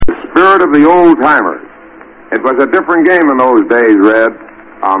spirit of the old-timers. It was a different game in those days, Red.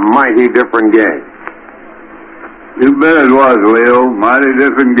 A mighty different game. You bet it was, Leo. Mighty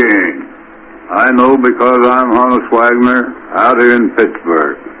different game. I know because I'm Honus Wagner out here in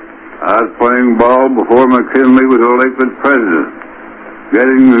Pittsburgh. I was playing ball before McKinley was elected president.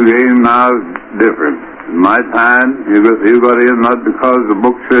 Getting the game now is different. In my time, you got in not because the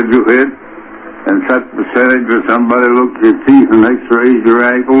book said you hit, and set percentage or somebody looked at your teeth and x-rayed your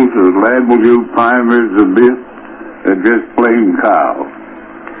ankles or labeled you primers a bit, and just plain cow.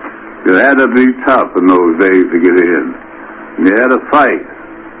 You had to be tough in those days to get in. And you had to fight.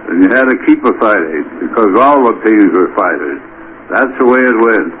 And you had to keep a fighting, because all the teams were fighters. That's the way it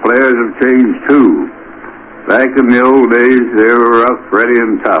went. Players have changed, too. Back in the old days, they were rough, ready,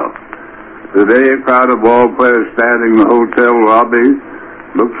 and tough. Today, a crowd of ball players standing in the hotel lobby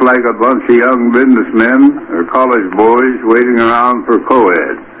looks like a bunch of young businessmen or college boys waiting around for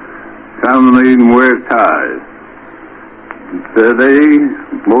co-ed. Some of them even wear ties. Today,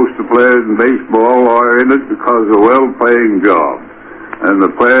 most of the players in baseball are in it because of a well-paying job. And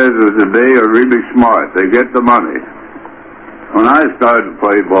the players of today are really smart. They get the money. When I started to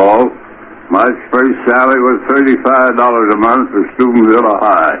play ball, my first salary was $35 a month for Steubenville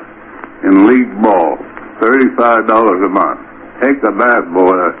High in league ball. $35 a month. Heck, the bat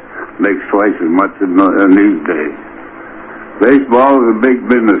boy makes twice as much in these days. Baseball is a big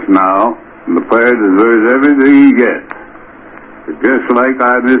business now, and the player deserves everything he gets. It's just like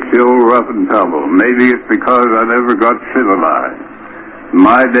I miss the old rough and tumble. Maybe it's because I never got civilized. In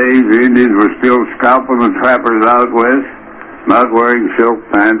my days, the Indians were still scalping the trappers out west, not wearing silk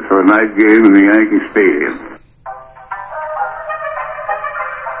pants for a night game in the Yankee Stadium.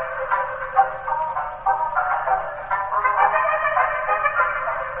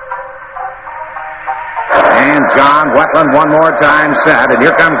 And John Wetland one more time set. And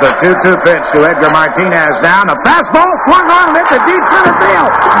here comes the 2-2 pitch to Edgar Martinez down. A fastball swung on into deep center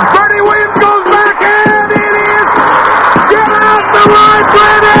field. Bernie Williams goes back and it is get out the line,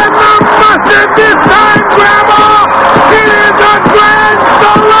 Brett, and the mustard this time grandma. It is a grand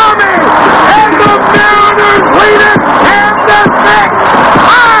salami. And the Mariners lead it 10-6.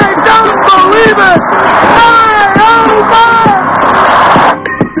 I don't believe it.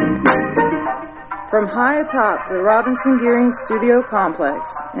 From high atop the Robinson Gearing Studio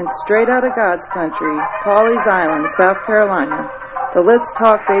Complex and straight out of God's country, Pawleys Island, South Carolina, the Let's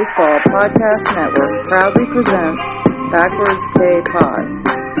Talk Baseball Podcast Network proudly presents Backwards K Pod.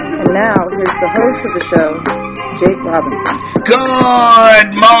 And now, here's the host of the show, Jake Robinson.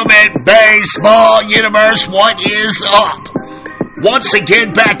 Good moment, baseball universe. What is up? Once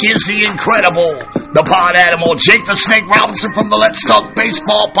again, back is the incredible, the pod animal, Jake the Snake Robinson from the Let's Talk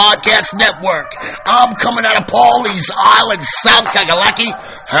Baseball Podcast Network. I'm coming out of Pawleys Island, South Kakalaki,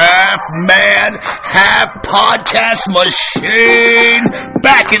 half man, half podcast machine.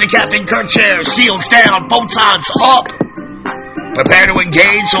 Back in the Captain Kirk chair, shields down, both sides up. Prepare to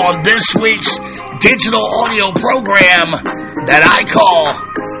engage on this week's digital audio program that I call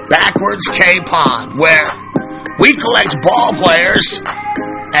Backwards K-Pod, where we collect ball players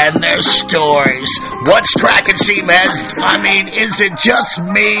and their stories. What's cracking, C-Meds? I mean, is it just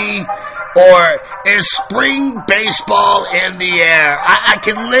me, or is spring baseball in the air? I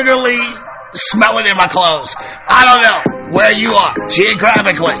can literally smell it in my clothes. I don't know where you are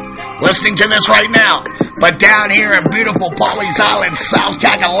geographically listening to this right now, but down here in beautiful Pawleys Island, South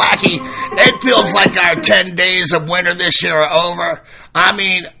Kakalaki, it feels like our 10 days of winter this year are over. I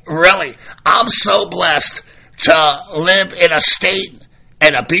mean, really, I'm so blessed to live in a state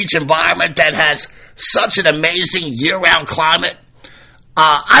and a beach environment that has such an amazing year-round climate.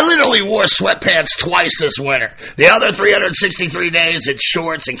 I literally wore sweatpants twice this winter. The other 363 days, it's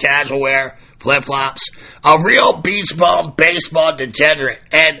shorts and casual wear, flip-flops. A real beach bum baseball degenerate.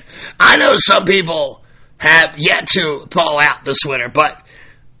 And I know some people have yet to thaw out this winter, but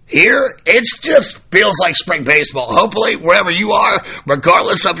here, it just feels like spring baseball. Hopefully, wherever you are,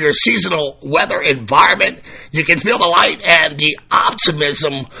 regardless of your seasonal weather environment, you can feel the light and the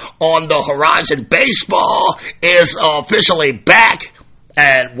optimism on the horizon. Baseball is officially back,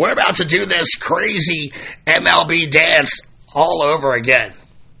 and we're about to do this crazy MLB dance all over again.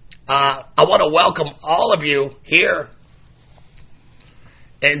 I want to welcome all of you here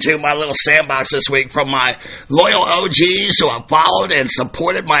into my little sandbox this week, from my loyal OGs who have followed and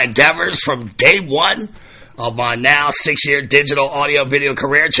supported my endeavors from day one of my now 6-year digital audio video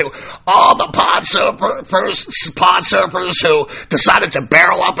career, to all the pod surfers who decided to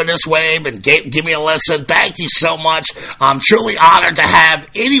barrel up in this wave and give me a listen. Thank you so much. I'm truly honored to have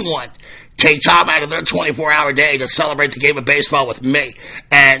anyone take time out of their 24-hour day to celebrate the game of baseball with me.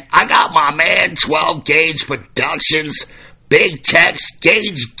 And I got my man, 12 Gauge Productions, Big Tex,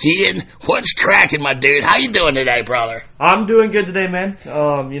 Gage Gian. What's cracking, my dude? How you doing today, brother? I'm doing good today, man.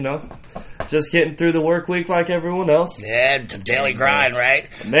 Just getting through the work week like everyone else. Yeah, it's a daily grind, right?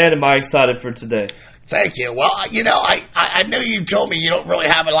 Man, am I excited for today. Thank you. Well, I know you told me you don't really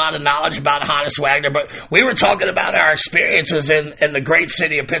have a lot of knowledge about Honus Wagner, but we were talking about our experiences in the great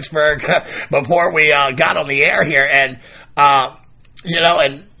city of Pittsburgh before we got on the air here, and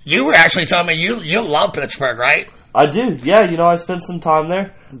and you were actually telling me you love Pittsburgh, right? I do, yeah. I spent some time there.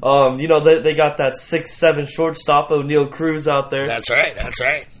 They got that 6'7" shortstop O'Neal Cruz out there. That's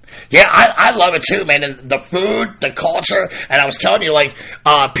right. Yeah, I love it too, man. And the food, the culture, and I was telling you,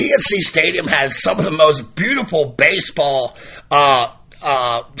 PNC Stadium has some of the most beautiful baseball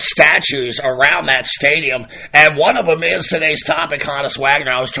statues around that stadium, and one of them is today's topic, Honus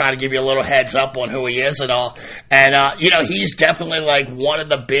Wagner. I was trying to give you a little heads up on who he is and all, and he's definitely one of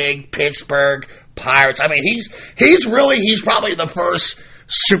the big Pittsburgh Pirates. I mean, he's probably the first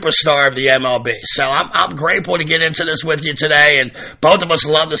superstar of the MLB. So I'm grateful to get into this with you today, and both of us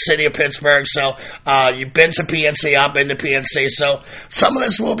love the city of Pittsburgh. So you've been to PNC, I've been to PNC. So some of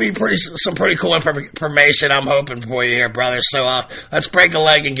this will be some pretty cool information I'm hoping for you here, brother. So let's break a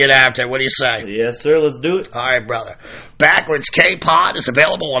leg and get after it. What do you say? Yes, sir. Let's do it. All right, brother. Backwards K-Pod is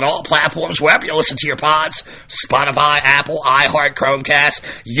available on all platforms, wherever you listen to your pods. Spotify, Apple, iHeart,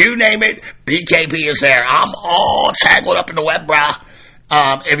 Chromecast, you name it, BKP is there. I'm all tangled up in the web, brah.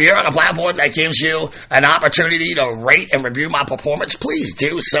 If you're on a platform that gives you an opportunity to rate and review my performance, please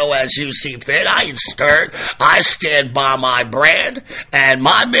do so as you see fit. I ain't scared. I stand by my brand, and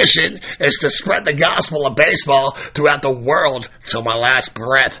my mission is to spread the gospel of baseball throughout the world till my last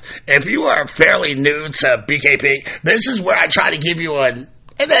breath. If you are fairly new to BKP, this is where I try to give you an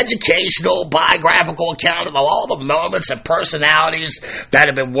educational, biographical account of all the moments and personalities that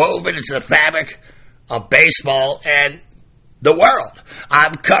have been woven into the fabric of baseball and the world.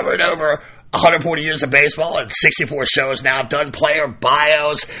 I've covered over 140 years of baseball and 64 shows now. I've done player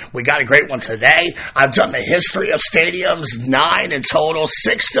bios. We got a great one today. I've done the history of stadiums, 9 in total,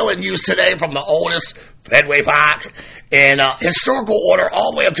 6 still in use today from the oldest, Fenway Park, in historical order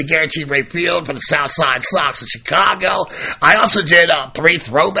all the way up to Guaranteed Rate Field for the Southside Sox in Chicago. I also did 3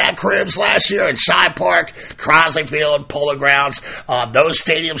 throwback cribs last year in Shibe Park, Crosley Field, Polo Grounds. Those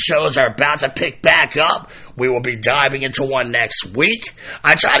stadium shows are about to pick back up. We will be diving into one next week.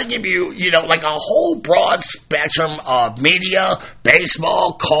 I try to give you, a whole broad spectrum of media,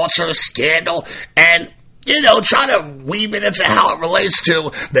 baseball, culture, scandal, and, try to weave it into how it relates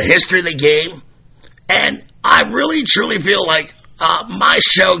to the history of the game. And I really, truly feel like my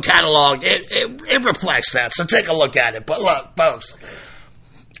show catalog, it reflects that. So take a look at it. But look, folks,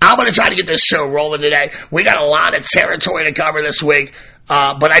 I'm going to try to get this show rolling today. We got a lot of territory to cover this week.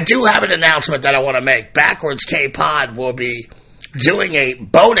 But I do have an announcement that I want to make. Backwards K-Pod will be doing a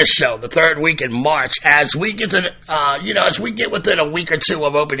bonus show the third week in March as we get within a week or two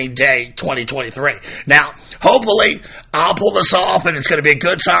of opening day 2023. Now, hopefully, I'll pull this off and it's going to be a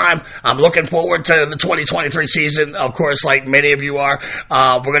good time. I'm looking forward to the 2023 season, of course, like many of you are.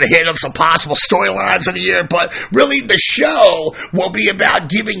 We're going to hit on some possible storylines of the year, but really the show will be about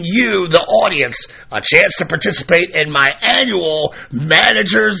giving you, the audience, a chance to participate in my annual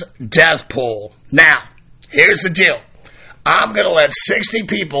Manager's Death Pool. Now, here's the deal. I'm going to let 60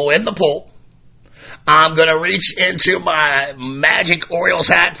 people in the pool. I'm going to reach into my Magic Orioles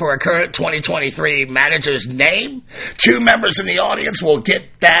hat for a current 2023 manager's name. 2 members in the audience will get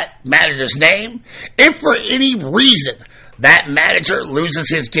that manager's name. If for any reason that manager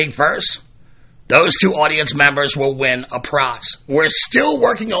loses his gig first, those 2 audience members will win a prize. We're still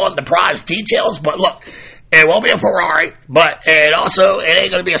working on the prize details, but look, it won't be a Ferrari, but it ain't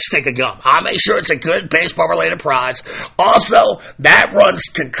going to be a stick of gum. I'll make sure it's a good baseball-related prize. Also, that runs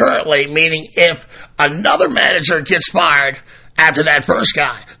concurrently, meaning if another manager gets fired after that first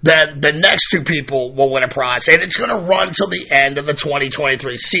guy, then the next 2 people will win a prize, and it's going to run till the end of the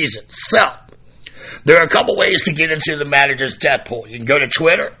 2023 season. So, there are a couple ways to get into the Manager's Death Pool. You can go to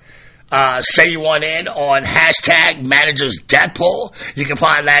Twitter. Say you want in on hashtag Manager's Death Pool. You can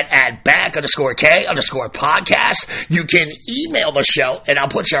find that at back_K_podcast. You can email the show, and I'll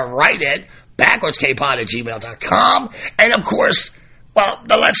put you right in, backwardskpod@gmail.com. And, of course,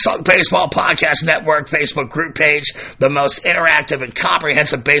 the Let's Talk Baseball Podcast Network Facebook group page, the most interactive and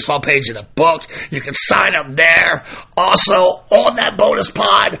comprehensive baseball page in the book. You can sign up there. Also, on that bonus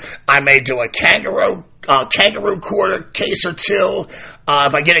pod, I may do a kangaroo quarter case or 2.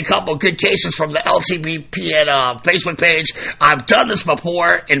 If I get a couple good cases from the LTBPN Facebook page. I've done this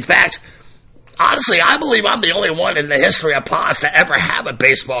before. In fact, honestly, I believe I'm the only one in the history of pods to ever have a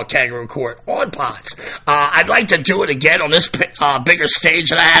baseball kangaroo court on pods. I'd like to do it again on this bigger stage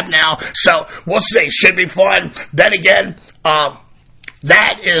that I have now. So we'll see. Should be fun. Then again,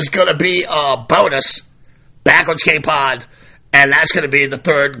 that is going to be a bonus Backwards K-Pod. And that's going to be the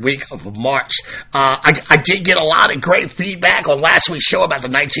third week of March. I did get a lot of great feedback on last week's show about the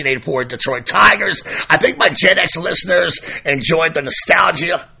 1984 Detroit Tigers. I think my Gen X listeners enjoyed the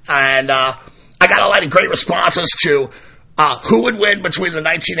nostalgia. And I got a lot of great responses to who would win between the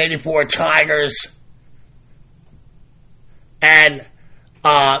 1984 Tigers and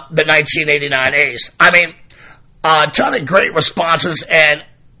the 1989 A's. I mean, a ton of great responses, and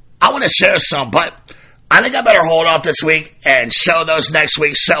I want to share some, but I think I better hold off this week and show those next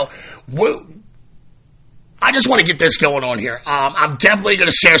week. So I just want to get this going on here. I'm definitely going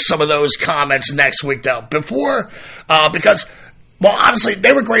to share some of those comments next week, though. Because, well, honestly,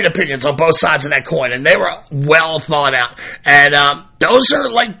 they were great opinions on both sides of that coin, and they were well thought out. And those are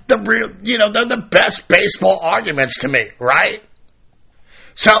like the real, they're the best baseball arguments to me, right?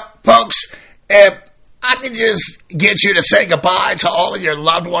 So, folks, if I can just get you to say goodbye to all of your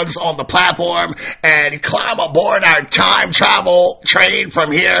loved ones on the platform and climb aboard our time travel train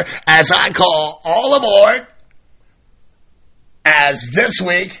from here, as I call all aboard, as this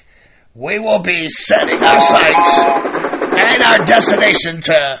week we will be setting our sights and our destination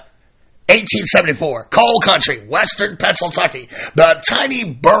to 1874, coal country, western Pennsylvania, the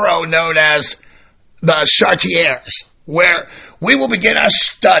tiny borough known as the Chartiers, where we will begin our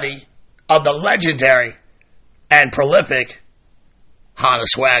study of the legendary and prolific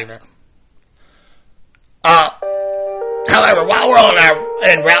Honus Wagner. However, while we're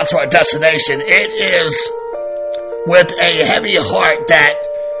en route to our destination, it is with a heavy heart that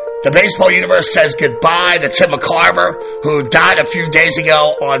the baseball universe says goodbye to Tim McCarver, who died a few days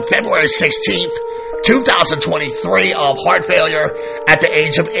ago on February 16th, 2023 of heart failure at the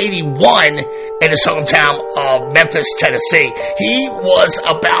age of 81 in his hometown of Memphis, Tennessee. He was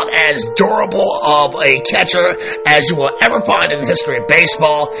about as durable of a catcher as you will ever find in the history of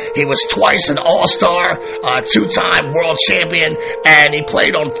baseball. He was twice an all-star, two-time world champion, and he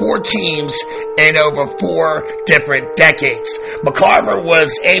played on 4 teams in over 4 different decades. McCarver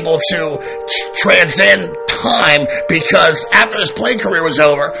was able to transcend time because after his playing career was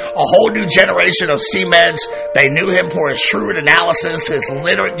over, a whole new generation of C-Meds, they knew him for his shrewd analysis, his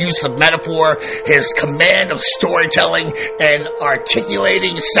literate use of metaphor, his command of storytelling, and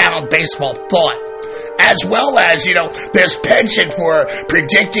articulating sound baseball thought. As well as, this penchant for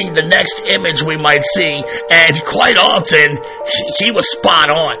predicting the next image we might see, and quite often, he was spot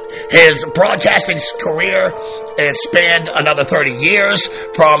on. His broadcasting career, it spanned another 30 years,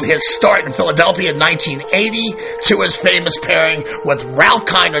 from his start in Philadelphia in 1980 to his famous pairing with Ralph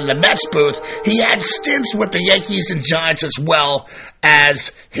Kiner in the Mets booth. He had stints with the Yankees and Giants as well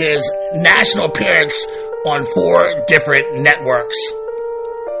as his national appearance on 4 different networks.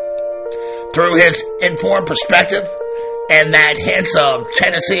 Through his informed perspective and that hint of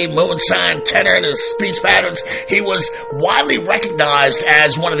Tennessee moonshine tenor in his speech patterns, he was widely recognized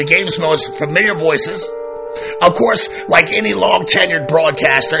as one of the game's most familiar voices. Of course, like any long-tenured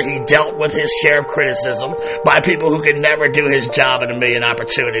broadcaster, he dealt with his share of criticism by people who could never do his job in a million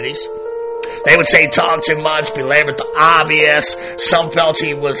opportunities. They would say he talked too much, belabored the obvious. Some felt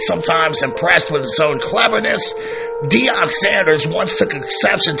he was sometimes impressed with his own cleverness. Deion Sanders once took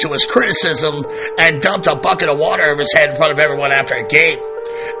exception to his criticism and dumped a bucket of water over his head in front of everyone after a game.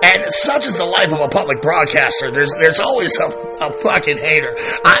 And such is the life of a public broadcaster. There's always a fucking hater.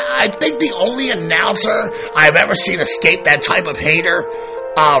 I think the only announcer I've ever seen escape that type of hater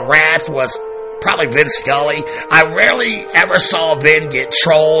wrath was probably Vin Scully. I rarely ever saw Vin get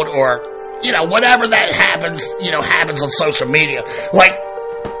trolled or, whatever that happens on social media. Like,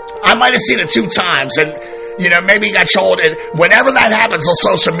 I might have seen it 2 times, and, maybe he got trolled, and whenever that happens on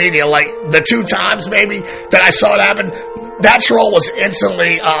social media, like, the 2 times, maybe, that I saw it happen, that troll was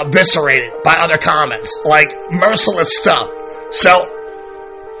instantly eviscerated by other comments. Like, merciless stuff. So,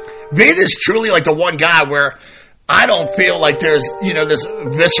 Vin is truly, like, the one guy where I don't feel like there's, this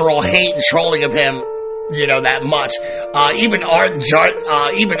visceral hate and trolling of him, that much. Even ardent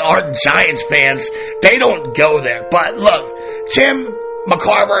Giants fans, they don't go there. But look, Tim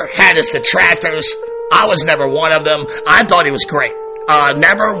McCarver had his detractors. I was never one of them. I thought he was great.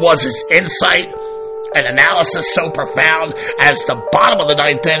 Never was his insight and analysis so profound as the bottom of the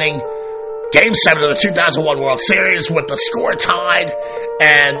 9th inning, Game 7 of the 2001 World Series, with the score tied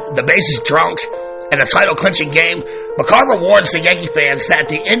and the bases drunk in a title-clinching game. McCarver warns the Yankee fans that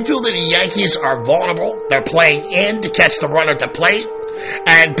the infield of the Yankees are vulnerable. They're playing in to catch the runner at the plate.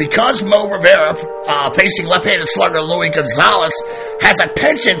 And because Mo Rivera, facing left-handed slugger Luis Gonzalez, has a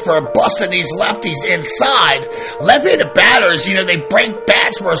penchant for busting these lefties inside, left-handed batters, they break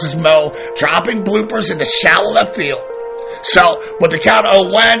bats versus Mo, dropping bloopers in the shallow left field. So, with the count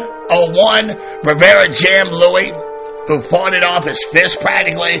 0-1, Rivera jammed Louis, who fought it off his fist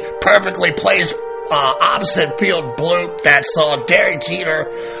practically, perfectly plays opposite field bloop that saw Derek Jeter.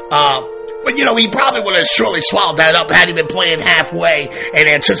 But, he probably would have surely swallowed that up had he been playing halfway in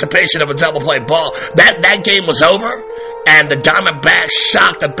anticipation of a double play ball. That game was over, and the Diamondbacks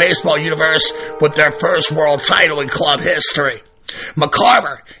shocked the baseball universe with their first world title in club history.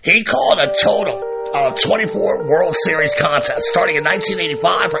 McCarver, he called a total of 24 World Series contests, starting in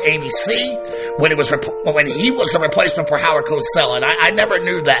 1985 for ABC, when he was the replacement for Howard Cosell, and I never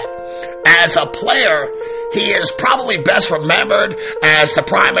knew that. As a player, he is probably best remembered as the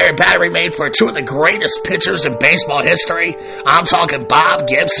primary battery mate for two of the greatest pitchers in baseball history. I'm talking Bob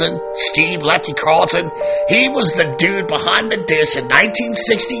Gibson, Steve Lefty Carlton. He was the dude behind the dish in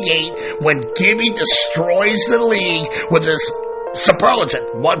 1968 when Gibby destroys the league with his superlative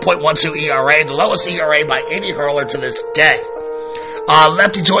 1.12 ERA, the lowest ERA by any hurler to this day.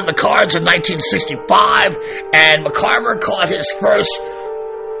 Lefty joined the Cards in 1965, and McCarver caught his first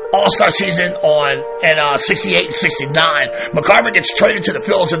All-Star season in 68 and 69. McCarver gets traded to the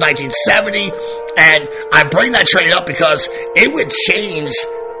Phils in 1970, and I bring that trade up because it would change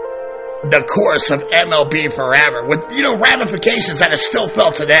the course of MLB forever, with, ramifications that are still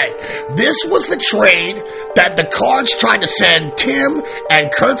felt today. This was the trade that the Cards tried to send Tim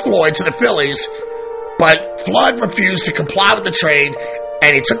and Kurt Floyd to the Phillies, but Flood refused to comply with the trade,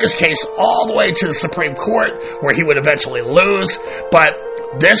 and he took his case all the way to the Supreme Court, where he would eventually lose. But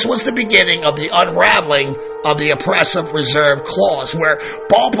this was the beginning of the unraveling of the oppressive reserve clause, where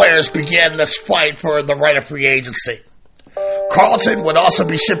ballplayers began this fight for the right of free agency. Carlton would also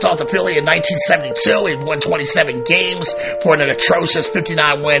be shipped off to Philly in 1972. He'd won 27 games for an atrocious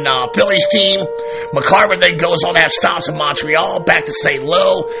 59-win Phillies team. McCarver then goes on to have stops in Montreal, back to St.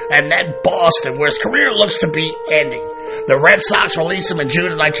 Louis, and then Boston, where his career looks to be ending. The Red Sox released him in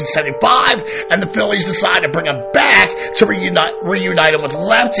June of 1975, and the Phillies decided to bring him back to reunite him with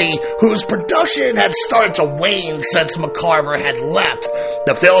Lefty, whose production had started to wane since McCarver had left.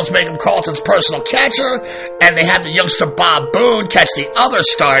 The Phils make him Carlton's personal catcher, and they have the youngster Bob Boone catch the other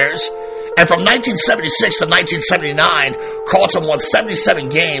starters. And from 1976 to 1979, Carlton won 77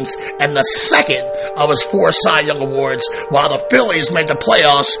 games and the second of his 4 Cy Young Awards, while the Phillies made the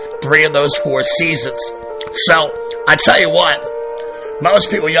playoffs 3 of those 4 seasons. So, I tell you what, most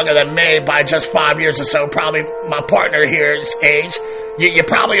people younger than me by just 5 years or so, probably my partner here's age, you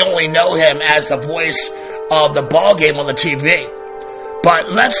probably only know him as the voice of the ball game on the TV.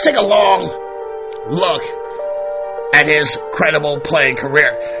 But let's take a long look at his credible playing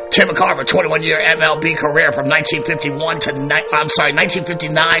career. Tim McCarver, 21-year MLB career from 1959 to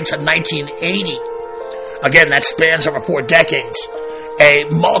 1980. Again, that spans over 4 decades. A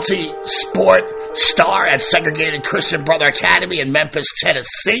multi-sport star at Segregated Christian Brother Academy in Memphis,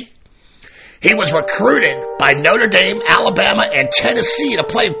 Tennessee. He was recruited by Notre Dame, Alabama, and Tennessee to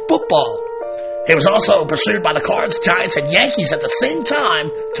play football. He was also pursued by the Cards, Giants, and Yankees at the same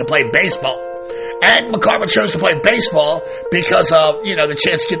time to play baseball. And McCarver chose to play baseball because of, the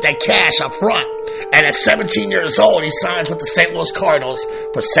chance to get that cash up front. And at 17 years old, he signs with the St. Louis Cardinals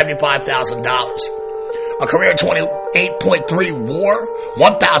for $75,000. A career of 28.3 WAR,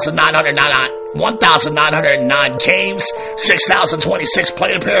 1,909 games, 6,026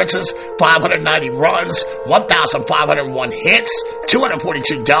 plate appearances, 590 runs, 1,501 hits,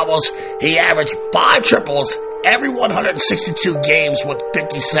 242 doubles. He averaged 5 triples every 162 games with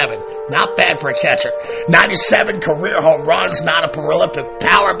 57. Not bad for a catcher. 97 career home runs, not a prolific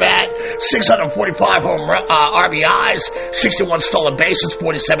power bat. 645 RBIs, 61 stolen bases,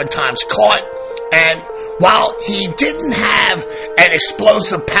 47 times caught. And while he didn't have an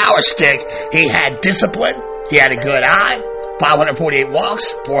explosive power stick, he had discipline, he had a good eye, 548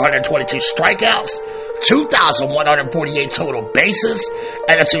 walks, 422 strikeouts, 2,148 total bases,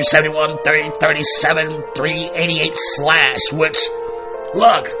 and a 271, 337, 388 slash, which,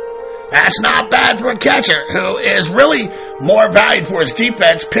 look, that's not bad for a catcher who is really more valued for his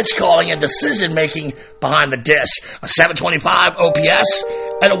defense, pitch calling, and decision-making behind the dish. A 725 OPS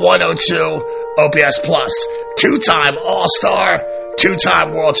and a 102 OPS plus. 2-time All-Star,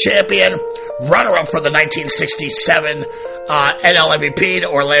 2-time World Champion, runner-up for the 1967 NL MVP to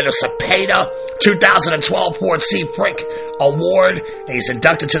Orlando Cepeda, 2012 Ford C. Frick Award. He's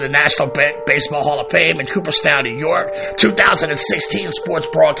inducted to the National Baseball Hall of Fame in Cooperstown, New York, 2016 Sports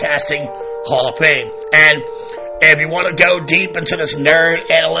Broadcasting Hall of Fame. And If you want to go deep into this nerd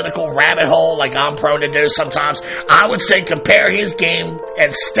analytical rabbit hole like I'm prone to do sometimes, I would say compare his game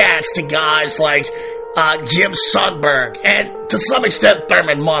and stats to guys like Jim Sundberg and to some extent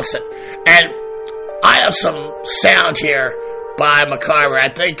Thurman Munson. And I have some sound here by McCarver. I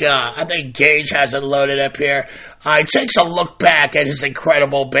think Gage has it loaded up here. He takes a look back at his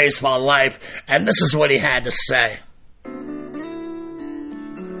incredible baseball life, and this is what he had to say.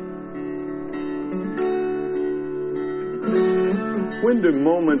 When do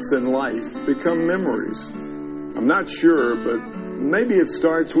moments in life become memories? I'm not sure, but maybe it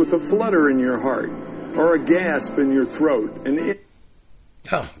starts with a flutter in your heart or a gasp in your throat.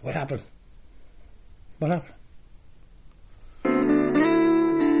 Oh, what happened? What happened?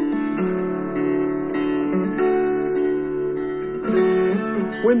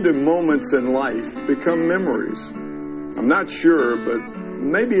 When do moments in life become memories? I'm not sure, but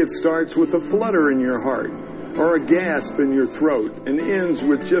maybe it starts with a flutter in your heart or a gasp in your throat and ends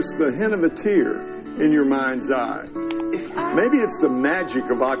with just the hint of a tear in your mind's eye. Maybe it's the magic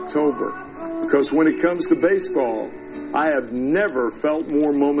of October, because when it comes to baseball, I have never felt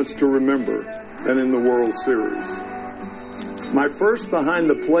more moments to remember than in the World Series. My first behind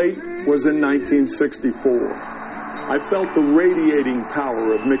the plate was in 1964. I felt the radiating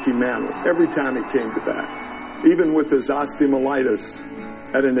power of Mickey Mantle every time he came to bat, even with his osteomyelitis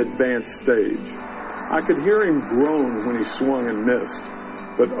at an advanced stage. I could hear him groan when he swung and missed,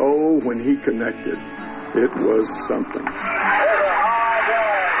 but oh, when he connected, it was something.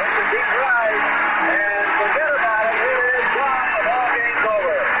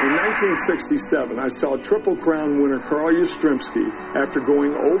 In 1967, I saw Triple Crown winner Carl Yastrzemski, after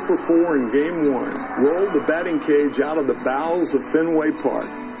going 0 for 4 in Game 1, roll the batting cage out of the bowels of Fenway Park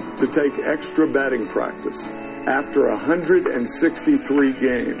to take extra batting practice after 163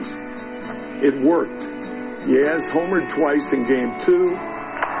 games. It worked. Yaz homered twice in Game 2,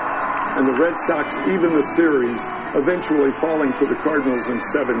 and the Red Sox evened the series, eventually falling to the Cardinals in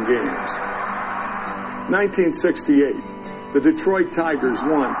 7 games. 1968, the Detroit Tigers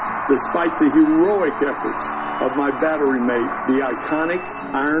won despite the heroic efforts of my batterymate, the iconic,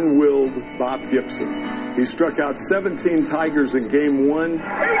 iron-willed Bob Gibson. He struck out 17 Tigers in Game 1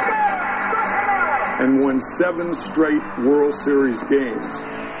 and won 7 straight World Series games,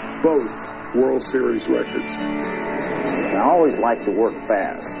 both World Series records. I always like to work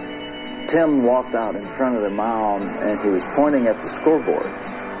fast. Tim walked out in front of the mound and he was pointing at the scoreboard.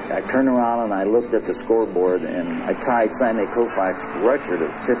 I turned around and I looked at the scoreboard and I tied Sandy Koufax's record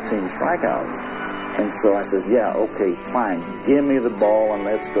of 15 strikeouts. And so I says, yeah, okay, fine. Give me the ball and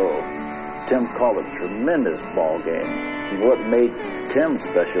let's go. Tim called a tremendous ball game. What made Tim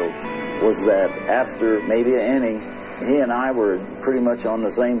special was that after maybe an inning, he and I were pretty much on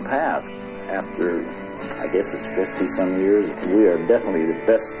the same path. After, I guess it's 50-some years, we are definitely the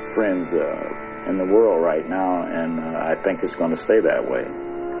best friends in the world right now, and I think it's going to stay that way.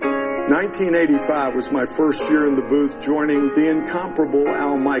 1985 was my first year in the booth, joining the incomparable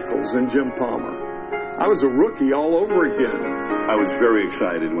Al Michaels and Jim Palmer. I was a rookie all over again. I was very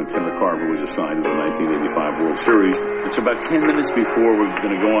excited when Tim McCarver was assigned to the 1985 World Series. It's about 10 minutes before we're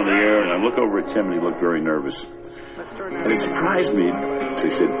going to go on the air, and I look over at Tim, and he looked very nervous. And it surprised me. So he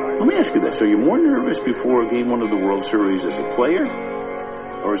said, let me ask you this. Are you more nervous before Game 1 of the World Series as a player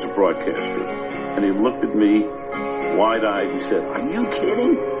or as a broadcaster? And he looked at me wide-eyed and said, are you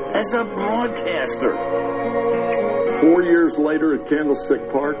kidding? As a broadcaster. 4 years later at Candlestick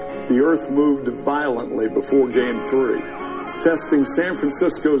Park, the earth moved violently before Game 3, testing San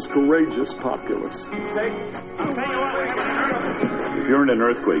Francisco's courageous populace. If you're in an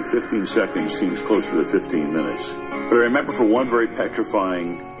earthquake, 15 seconds seems closer to 15 minutes. But I remember for one very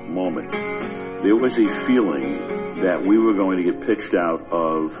petrifying moment, there was a feeling that we were going to get pitched out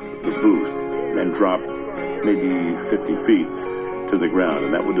of the booth and drop maybe 50 feet to the ground,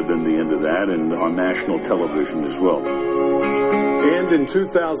 and that would have been the end of that, and on national television as well. And in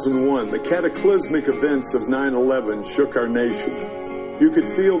 2001, the cataclysmic events of 9/11 shook our nation. You could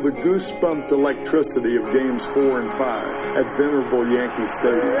feel the goose-bumped electricity of Games 4 and 5 at venerable Yankee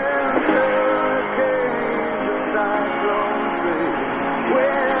Stadium.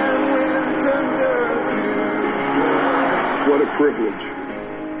 What a privilege.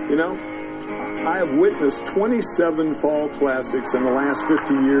 You know, I have witnessed 27 fall classics in the last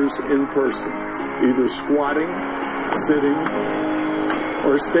 50 years in person, either squatting, sitting,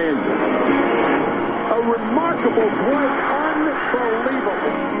 or standing. A remarkable play,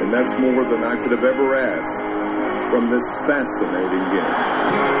 unbelievable. And that's more than I could have ever asked from this fascinating game.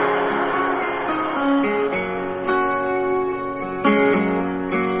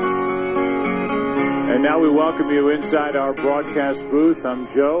 And now we welcome you inside our broadcast booth. I'm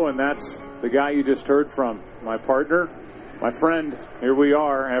Joe, and that's the guy you just heard from, my partner, my friend. Here we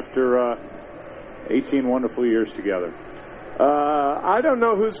are after 18 wonderful years together. I don't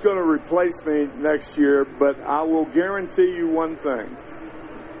know who's going to replace me next year, but I will guarantee you one thing.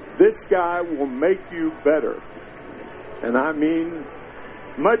 This guy will make you better. And I mean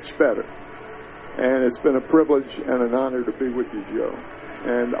much better. And it's been a privilege and an honor to be with you, Joe.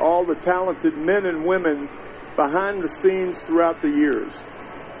 And all the talented men and women behind the scenes throughout the years.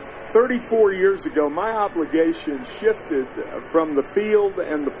 34 years ago, my obligation shifted from the field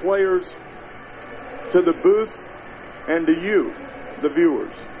and the players to the booth and to you, the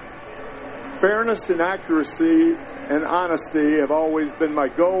viewers. Fairness and accuracy and honesty have always been my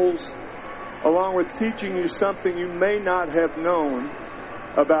goals, along with teaching you something you may not have known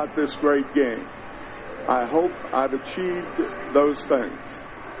about this great game. I hope I've achieved those things.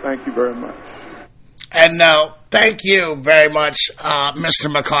 Thank you very much. And no, thank you very much, Mr.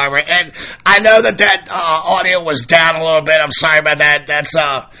 McCarver. And I know that audio was down a little bit. I'm sorry about that.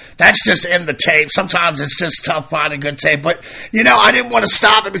 That's just in the tape. Sometimes it's just tough finding good tape. But, I didn't want to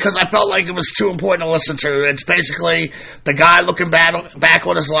stop it because I felt like it was too important to listen to. It's basically the guy looking back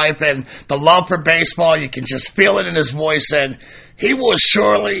on his life and the love for baseball. You can just feel it in his voice, and he will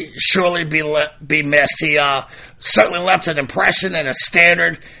surely be missed. He certainly left an impression and a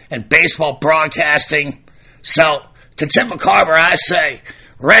standard in baseball broadcasting. So, to Tim McCarver, I say,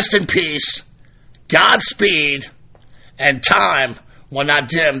 rest in peace, Godspeed, and time will not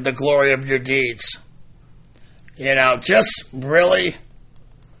dim the glory of your deeds. Just really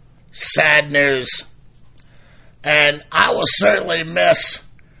sad news. And I will certainly miss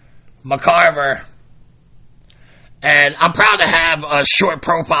McCarver. And I'm proud to have a short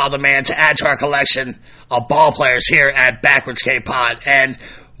profile of the man to add to our collection of ball players here at Backwards K-Pod. And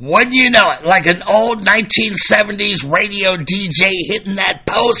wouldn't you know it, like an old 1970s radio DJ hitting that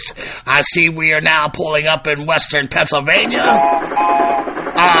post, I see we are now pulling up in western Pennsylvania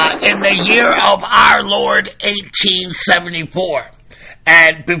in the year of our Lord 1874.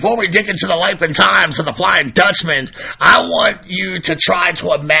 And before we dig into the life and times of the Flying Dutchman, I want you to try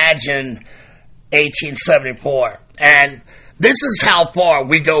to imagine 1874. And this is how far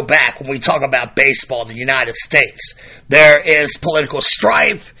we go back when we talk about baseball in the United States. There is political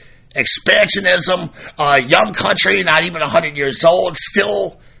strife, expansionism, a young country, not even 100 years old,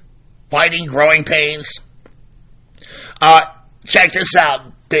 still fighting growing pains. Check this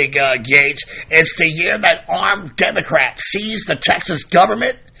out, Big Gage. It's the year that armed Democrats seized the Texas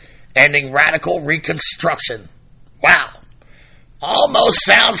government, ending radical Reconstruction. Wow. Almost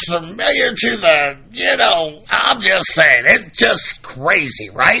sounds familiar to the, I'm just saying, it's just crazy,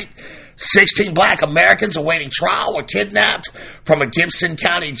 right? 16 black Americans awaiting trial were kidnapped from a Gibson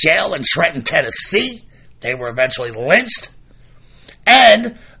County jail in Trenton, Tennessee. They were eventually lynched.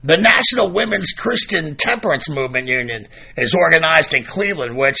 And the National Women's Christian Temperance Movement Union is organized in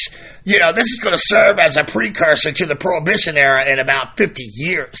Cleveland, which, this is going to serve as a precursor to the Prohibition era in about 50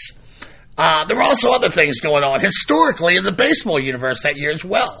 years. There were also other things going on historically in the baseball universe that year as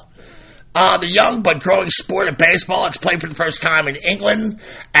well. The young but growing sport of baseball, it's played for the first time in England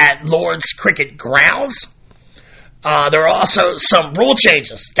at Lord's Cricket Grounds. There were also some rule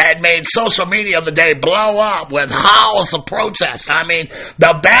changes that made social media of the day blow up with howls of protest. I mean,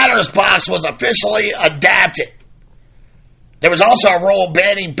 the batter's box was officially adapted. There was also a rule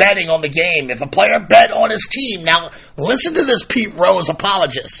banning betting on the game. If a player bet on his team, now listen to this Pete Rose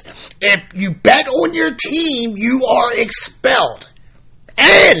apologist. If you bet on your team, you are expelled.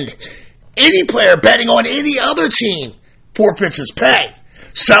 And any player betting on any other team forfeits his pay.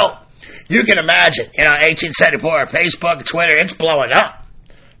 So, you can imagine, 1874, Facebook, Twitter, it's blowing up.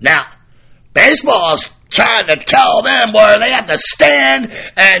 Now, baseball's trying to tell them where they have to stand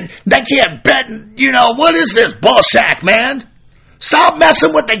and they can't bet. What is this bullshit, man? Stop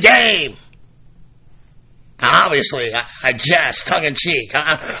messing with the game. Obviously, I jest, tongue-in-cheek.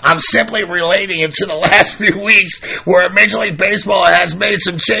 I'm simply relating it to the last few weeks where Major League Baseball has made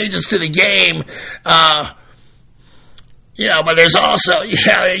some changes to the game. But there's also,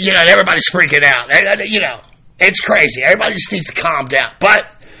 everybody's freaking out. It's crazy. Everybody just needs to calm down.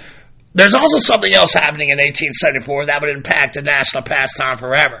 But there's also something else happening in 1874 that would impact the national pastime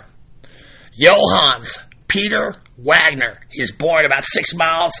forever. Johannes Peter Wagner. He was born about 6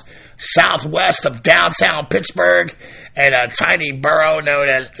 miles southwest of downtown Pittsburgh in a tiny borough known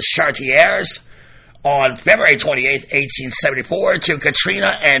as Chartiers on February 28, 1874, to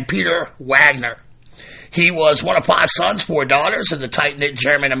Katrina and Peter Wagner. He was one of 5 sons, 4 daughters in the tight-knit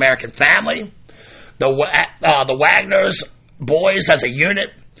German-American family. The Wagners, boys as a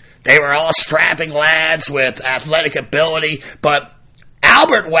unit, They were all strapping lads with athletic ability, but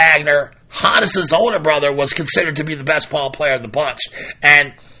Albert Wagner, Honus's older brother, was considered to be the best ball player in the bunch.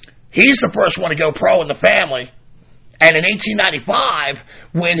 And he's the first one to go pro in the family. And in 1895,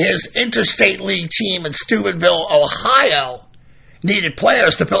 when his interstate league team in Steubenville, Ohio, needed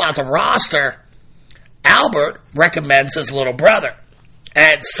players to fill out the roster, Albert recommends his little brother.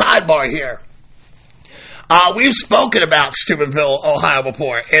 And sidebar here. We've spoken about Steubenville, Ohio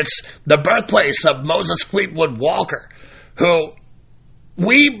before. It's the birthplace of Moses Fleetwood Walker, who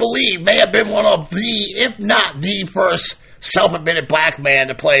we believe may have been one of the, if not the first self-admitted black man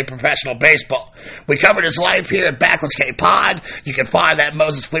to play professional baseball. We covered his life here at Backwards K Pod. You can find that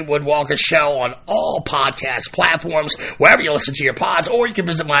Moses Fleetwood Walker show on all podcast platforms, wherever you listen to your pods, or you can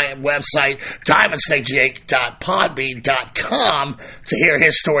visit my website, diamondsnakejake.podbean.com, to hear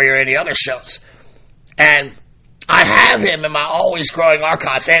his story or any other shows. And I have him in my always growing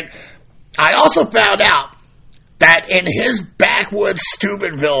archives. And I also found out that in his backwoods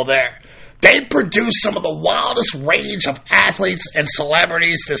Steubenville there, they produced some of the wildest range of athletes and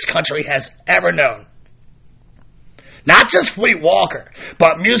celebrities this country has ever known. Not just Fleet Walker,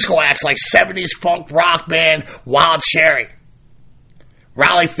 but musical acts like 70s funk rock band Wild Cherry,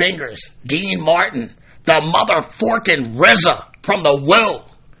 Raleigh Fingers, Dean Martin, the motherforkin' RZA from the Woo.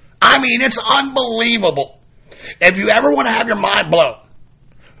 I mean, it's unbelievable. If you ever want to have your mind blown,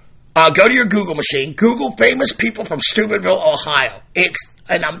 go to your Google machine, Google famous people from Steubenville, Ohio. It's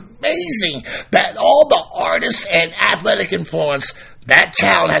an amazing that all the artists and athletic influence that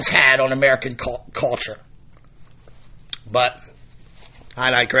town has had on American culture. But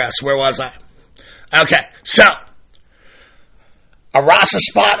I digress. Where was I? Okay, so a roster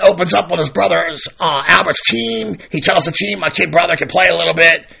spot opens up on his brother's Albert's team. He tells the team, my kid brother can play a little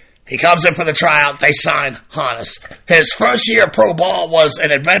bit. He comes in for the tryout. They sign Honus. His first year of pro ball was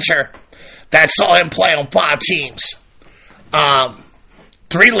an adventure that saw him play on 5 teams.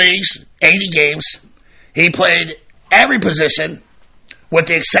 3 leagues, 80 games. He played every position with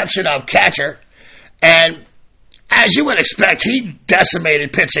the exception of catcher. And as you would expect, he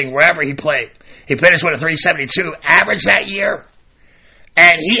decimated pitching wherever he played. He finished with a 372 average that year.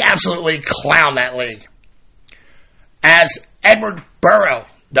 And he absolutely clowned that league. As Edward Burrow,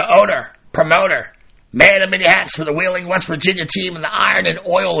 the owner, promoter, man of many hats for the Wheeling, West Virginia team in the Iron and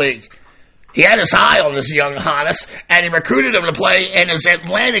Oil League, he had his eye on this young Honus, and he recruited him to play in his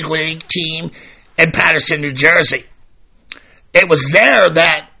Atlantic League team in Paterson, New Jersey. It was there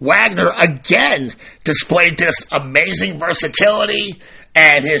that Wagner again displayed this amazing versatility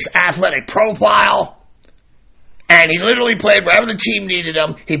and his athletic profile. And he literally played wherever the team needed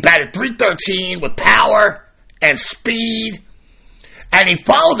him. He batted .313 with power and speed. And he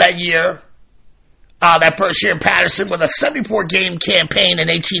followed that year, that first year in Paterson, with a 74-game campaign in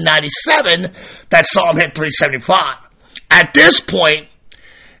 1897 that saw him hit .375. At this point,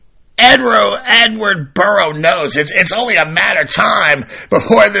 Edward Burrow knows it's only a matter of time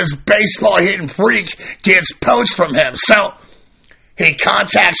before this baseball-hitting freak gets poached from him. So he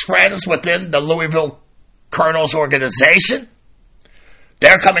contacts friends within the Louisville Colonels organization.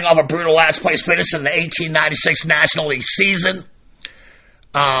 They're coming off a brutal last-place finish in the 1896 National League season.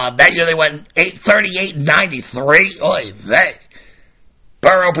 That year they went 38-93. Oy vey.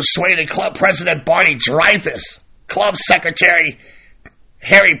 Burrow persuaded club president Barney Dreyfus, club secretary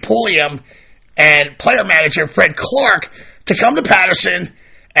Harry Pulliam, and player manager Fred Clark to come to Paterson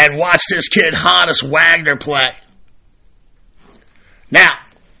and watch this kid Honus Wagner play. Now,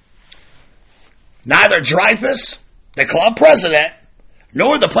 neither Dreyfus, the club president,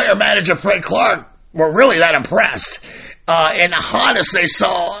 nor the player manager Fred Clark were really that impressed. In Honus, they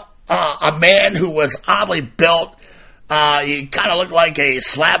saw a man who was oddly built. He kind of looked like a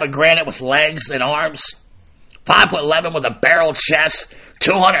slab of granite with legs and arms. 5'11" with a barrel chest,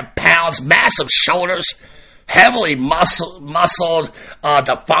 200 pounds, massive shoulders, heavily muscled,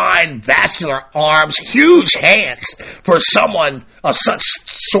 defined vascular arms, huge hands for someone of such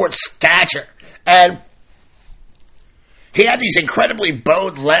short stature. And he had these incredibly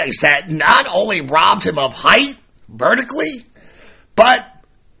bowed legs that not only robbed him of height vertically, but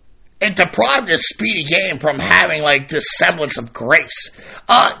it deprived his speedy game from having like this semblance of grace.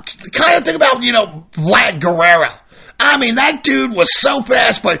 Kind of think about, Vlad Guerrero. I mean, that dude was so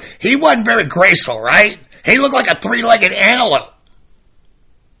fast, but he wasn't very graceful, right? He looked like a 3-legged antelope.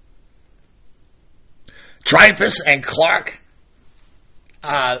 Dreyfus and Clark,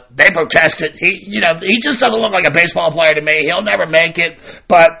 they protested. He just doesn't look like a baseball player to me. He'll never make it.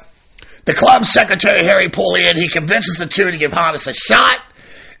 But the club secretary, Harry Pulliam, he convinces the two to give Honus a shot.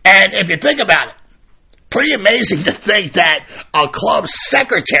 And if you think about it, pretty amazing to think that a club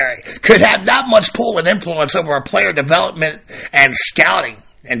secretary could have that much pull and influence over a player development and scouting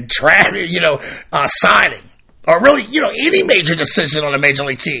and signing, or really, any major decision on a major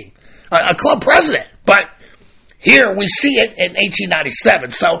league team. A club president. But here we see it in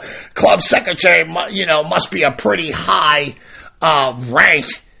 1897. So club secretary, must be a pretty high rank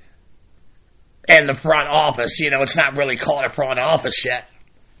in the front office. It's not really called a front office yet.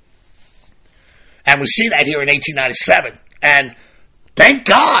 And we see that here in 1897. And thank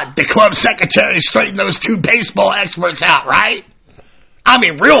God the club secretary straightened those two baseball experts out, right? I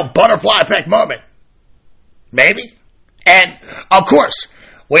mean, real butterfly effect moment. Maybe. And, of course,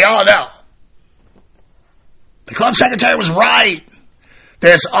 we all know the club secretary was right.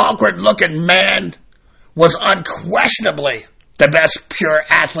 This awkward-looking man was unquestionably the best pure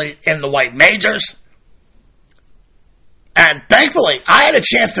athlete in the white majors. And thankfully, I had a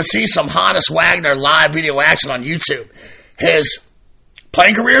chance to see some Honus Wagner live video action on YouTube. His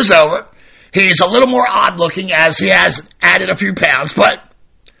playing career is over. He's a little more odd-looking as he has added a few pounds, but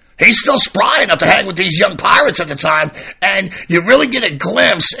he's still spry enough to hang with these young pirates at the time, and you really get a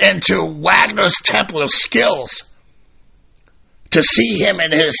glimpse into Wagner's template of skills. To see him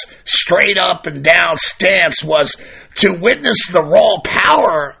in his straight up and down stance was to witness the raw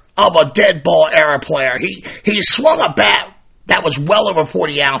power of a dead ball era player. He swung a bat that was well over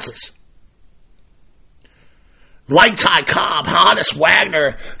 40 ounces. Like Ty Cobb, Honus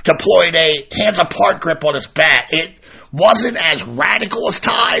Wagner deployed a hands-apart grip on his bat. It wasn't as radical as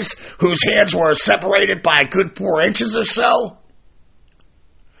Ty's, whose hands were separated by a good 4 inches or so.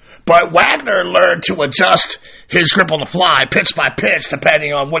 But Wagner learned to adjust his grip on the fly, pitch by pitch,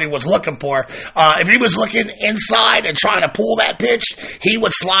 depending on what he was looking for. If he was looking inside and trying to pull that pitch, he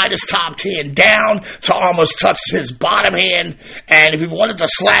would slide his top hand down to almost touch his bottom hand. And if he wanted to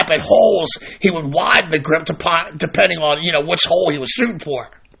slap at holes, he would widen the grip depending on, which hole he was shooting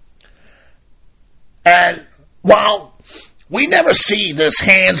for. And while we never see this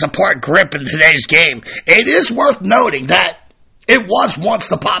hands-apart grip in today's game, it is worth noting that it was once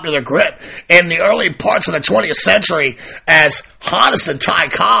the popular grip in the early parts of the 20th century, as Honus and Ty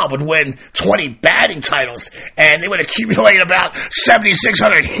Cobb would win 20 batting titles, and they would accumulate about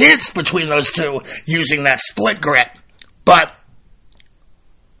 7,600 hits between those two using that split grip. But,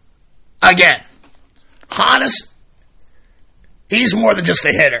 again, Honus, he's more than just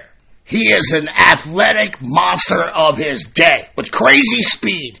a hitter. He is an athletic monster of his day with crazy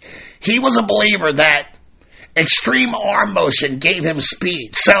speed. He was a believer that extreme arm motion gave him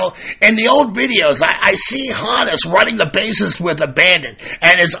speed. So, in the old videos, I see Honus running the bases with abandon,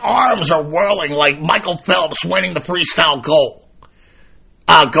 and his arms are whirling like Michael Phelps winning the freestyle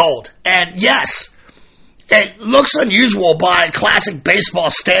gold. And yes, it looks unusual by classic baseball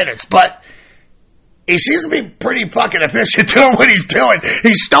standards, but he seems to be pretty fucking efficient doing what he's doing.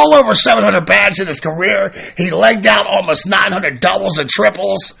 He stole over 700 bags in his career. He legged out almost 900 doubles and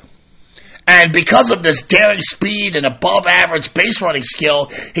triples. And because of this daring speed and above-average base running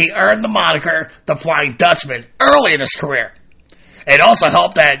skill, he earned the moniker the Flying Dutchman early in his career. It also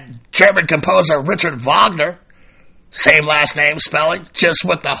helped that German composer Richard Wagner, same last name spelling, just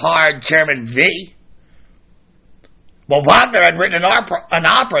with the hard German V. Well, Wagner had written an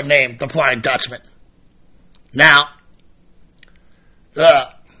opera named The Flying Dutchman. Now,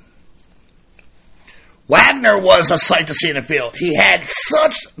 Wagner was a sight to see in the field. He had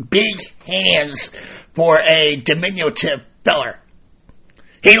such big hands for a diminutive feller.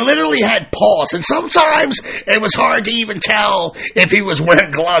 He literally had paws, and sometimes it was hard to even tell if he was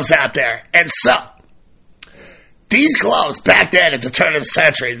wearing gloves out there. And so, these gloves back then at the turn of the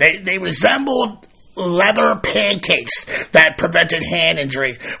century, they resembled leather pancakes that prevented hand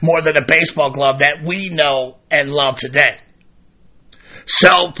injury more than a baseball glove that we know and love today.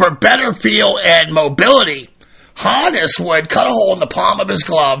 So, for better feel and mobility, Honus would cut a hole in the palm of his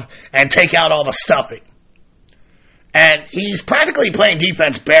glove and take out all the stuffing. And he's practically playing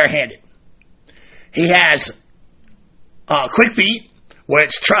defense barehanded. He has quick feet,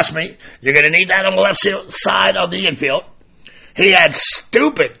 which, trust me, you're going to need that on the left side of the infield. He had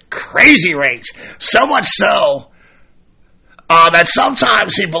stupid, crazy range. So much so that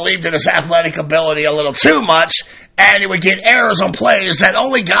sometimes he believed in his athletic ability a little too much, and he would get errors on plays that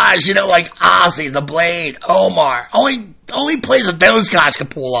only guys, like Ozzie, the Blade, Omar, only plays that those guys could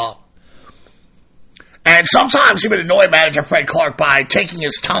pull off. And sometimes he would annoy manager Fred Clark by taking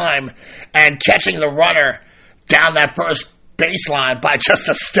his time and catching the runner down that first baseline by just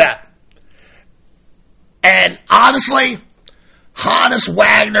a step. And honestly, Honus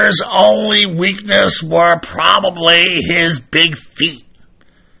Wagner's only weakness were probably his big feet.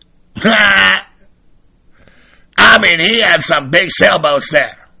 mean, he had some big sailboats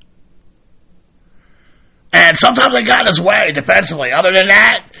there. And sometimes they got his way defensively. Other than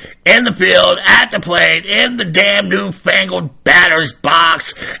that, in the field, at the plate, in the damn newfangled batter's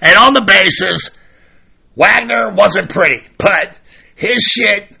box, and on the bases, Wagner wasn't pretty, but his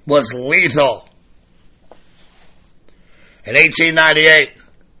shit was lethal. In 1898,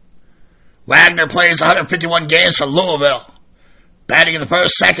 Wagner plays 151 games for Louisville, batting in the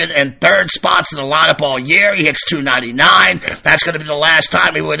first, second, and third spots in the lineup all year. He hits .299. That's going to be the last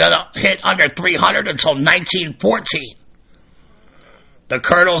time he would hit under 300 until 1914. The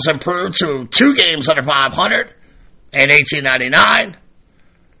Colonels improved to 2 games under 500 in 1899,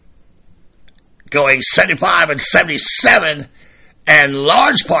 going 75 and 77, and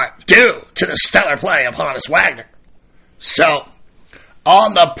large part due to the stellar play of Honus Wagner. So,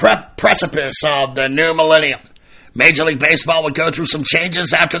 on the precipice of the new millennium, Major League Baseball would go through some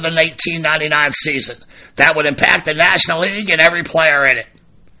changes after the 1999 season that would impact the National League and every player in it.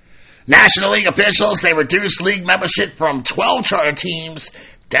 National League officials, they reduced league membership from 12 charter teams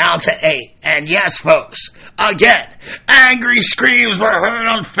down to 8. And yes, folks, again, angry screams were heard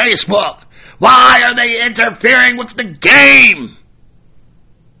on Facebook. Why are they interfering with the game?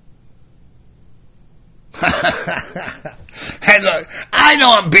 And look, I know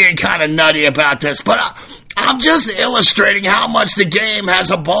I'm being kind of nutty about this, but I'm just illustrating how much the game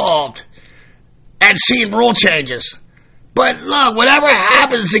has evolved and seen rule changes. But look, whatever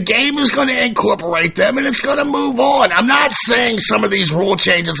happens, the game is going to incorporate them and it's going to move on. I'm not saying some of these rule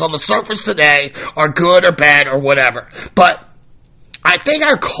changes on the surface today are good or bad or whatever, but I think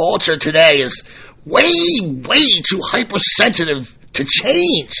our culture today is way too hypersensitive to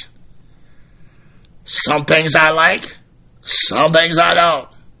change. Some things I like, some things I don't.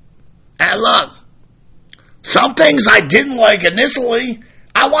 And look, some things I didn't like initially,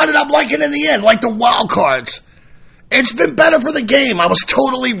 I wound up liking in the end, like the wild cards. It's been better for the game. I was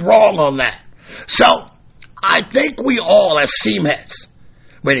totally wrong on that. So, I think we all, as seamheads,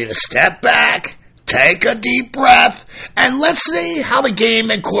 we need to step back, take a deep breath, and let's see how the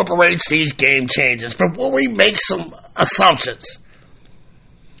game incorporates these game changes before we make some assumptions.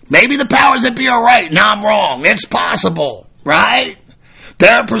 Maybe the powers that be are right, and I'm wrong. It's possible, right?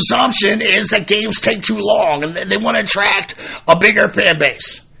 Their presumption is that games take too long, and they want to attract a bigger fan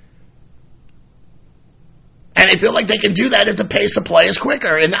base. And they feel like they can do that if the pace of play is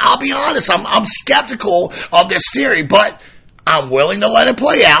quicker. And I'll be honest, I'm skeptical of this theory, but I'm willing to let it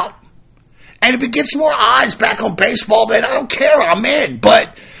play out. And if it gets more eyes back on baseball, then I don't care, I'm in.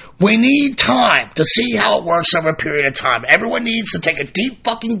 But we need time to see how it works over a period of time. Everyone needs to take a deep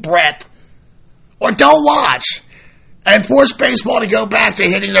fucking breath, or don't watch, and force baseball to go back to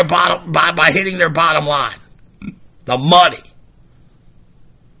hitting their bottom by hitting their bottom line, the money.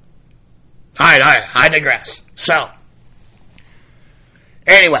 All right, I digress. So,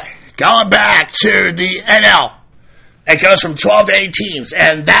 anyway, going back to the NL, it goes from 12 to 8 teams,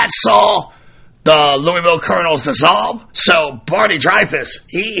 and that saw the Louisville Colonels dissolve. So Barney Dreyfuss,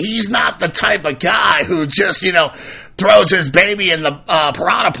 he's not the type of guy who just, throws his baby in the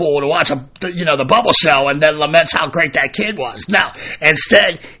piranha pool to watch the bubble show and then laments how great that kid was. No,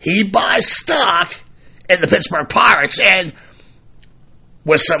 instead, he buys stock in the Pittsburgh Pirates, and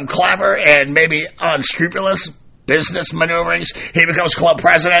with some clever and maybe unscrupulous business maneuverings, he becomes club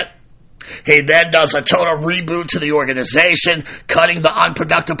president. He then does a total reboot to the organization, cutting the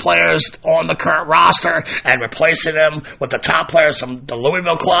unproductive players on the current roster and replacing them with the top players from the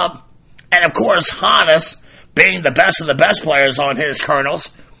Louisville club. And of course, Honus, being the best of the best players on his Colonels,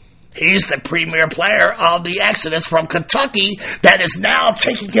 he's the premier player of the Exodus from Kentucky that is now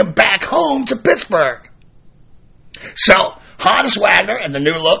taking him back home to Pittsburgh. So, Honus Wagner and the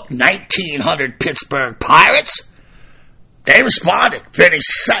new look 1900 Pittsburgh Pirates, they responded,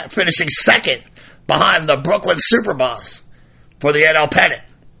 finishing second behind the Brooklyn Superbuzz for the NL pennant.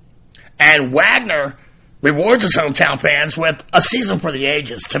 And Wagner rewards his hometown fans with a season for the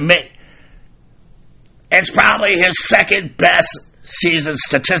ages, to me. It's probably his second best season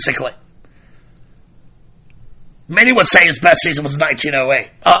statistically. Many would say his best season was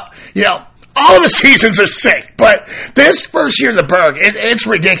 1908. All of his seasons are sick, but this first year in the Berg, it's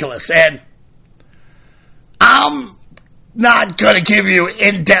ridiculous. And I'm not going to give you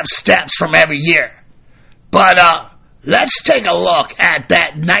in-depth steps from every year, but let's take a look at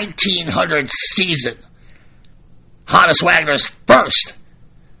that 1900 season. Honus Wagner's first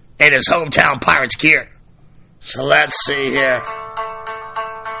in his hometown Pirates gear. So let's see here.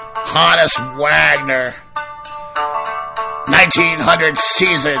 Honus Wagner, 1900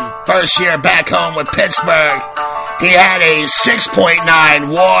 season, first year back home with Pittsburgh. He had a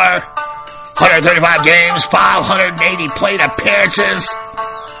 6.9 WAR, 135 games, 580 plate appearances.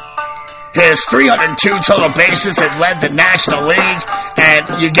 His 302 total bases had led the National League,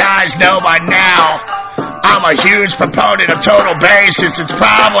 and you guys know by now, I'm a huge proponent of total bases. It's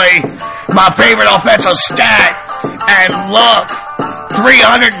probably my favorite offensive stat. And look,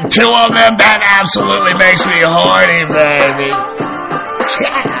 302 of them, that absolutely makes me horny, baby.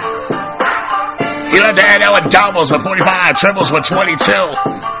 Yeah. He led the NL in doubles with 45, triples with 22.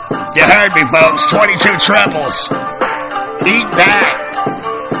 You heard me, folks, 22 triples. Eat that.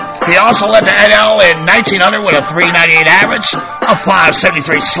 He also led the NL in 1900 with a 398 average, a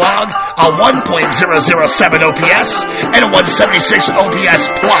 573 slug, a 1.007 OPS, and a 176 OPS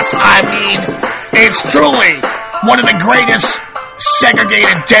plus. I mean, it's truly one of the greatest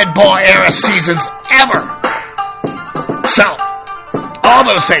segregated dead ball era seasons ever. So, all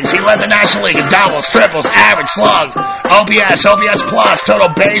those things. He led the National League in doubles, triples, average, slug, OPS, OPS plus, total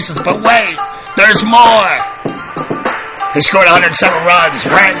bases. But wait, there's more. He scored 107 runs, he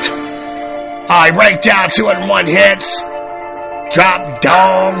ranked down 201 hits, dropped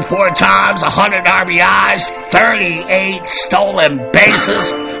dome 4 times, 100 RBIs, 38 stolen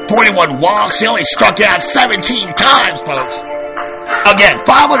bases, 41 walks. He only struck out 17 times, folks. Again,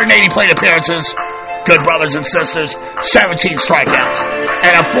 580 plate appearances, good brothers and sisters, 17 strikeouts,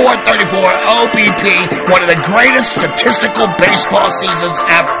 and a 434 OBP, one of the greatest statistical baseball seasons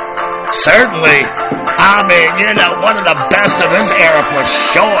ever. Certainly, I mean, one of the best of his era for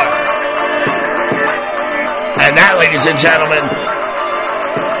sure. And that, ladies and gentlemen,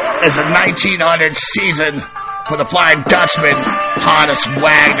 is a 1900 season for the Flying Dutchman, Honus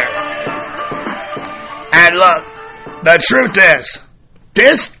Wagner. And look, the truth is,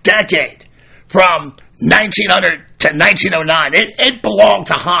 this decade, from 1900 to 1909, it belonged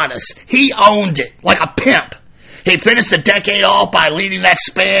to Honus. He owned it like a pimp. He finished the decade off by leading that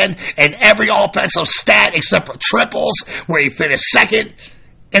span in every offensive stat except for triples, where he finished second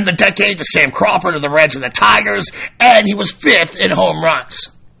in the decade to Sam Crawford of the Reds and the Tigers, and he was 5th in home runs.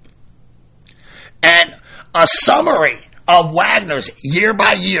 And a summary of Wagner's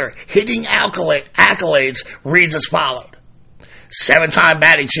year-by-year hitting accolades reads as followed. 7-time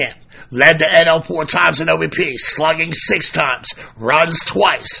batting champ. Led the NL 4 times in OBP, slugging 6 times, runs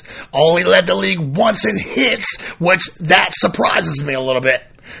twice. Only led the league once in hits, which that surprises me a little bit.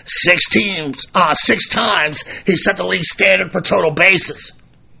 6 times he set the league standard for total bases.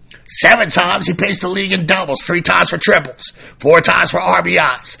 7 times he paced the league in doubles, 3 times for triples, 4 times for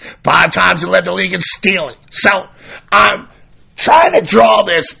RBIs, 5 times he led the league in stealing. So I'm trying to draw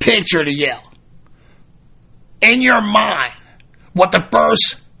this picture to you. In your mind, what the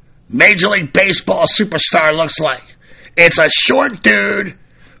first Major League Baseball superstar looks like. It's a short dude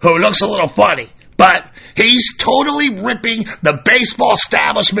who looks a little funny, but he's totally ripping the baseball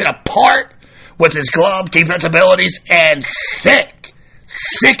establishment apart with his glove, defense abilities, and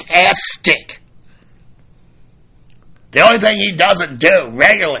sick-ass stick. The only thing he doesn't do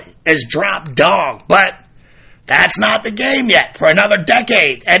regularly is drop dog, but that's not the game yet for another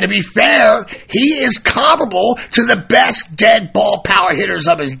decade. And to be fair, he is comparable to the best dead ball power hitters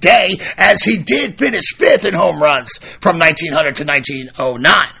of his day, as he did finish 5th in home runs from 1900 to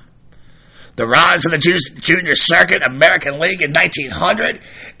 1909. The rise of the junior circuit, American League in 1900,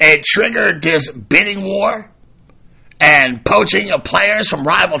 it triggered this bidding war and poaching of players from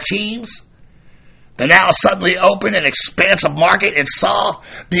rival teams. The now suddenly open and expansive market, it saw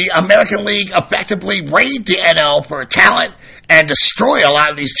the American League effectively raid the NL for talent and destroy a lot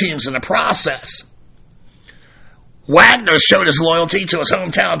of these teams in the process. Wagner showed his loyalty to his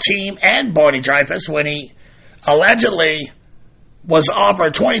hometown team and Barney Dreyfuss when he allegedly was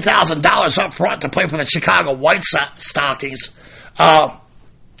offered $20,000 up front to play for the Chicago White Stockings.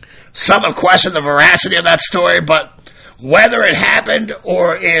 Some have questioned the veracity of that story, but whether it happened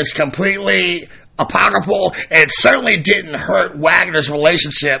or is completely apocryphal, it certainly didn't hurt Wagner's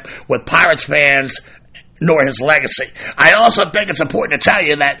relationship with Pirates fans nor his legacy. I also think it's important to tell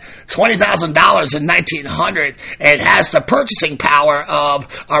you that $20,000 in 1900, it has the purchasing power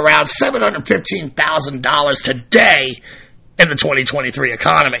of around $715,000 today in the 2023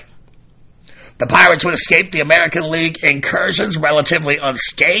 economy. The Pirates would escape the American League incursions relatively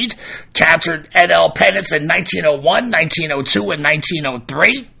unscathed, captured NL pennants in 1901, 1902, and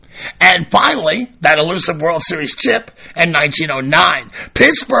 1903. And finally, that elusive World Series chip in 1909.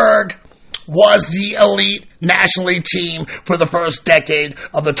 Pittsburgh was the elite National League team for the first decade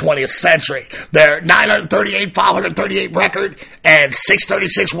of the 20th century. Their 938, 538 record and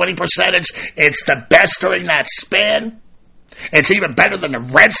 636 winning percentage, it's the best during that span. It's even better than the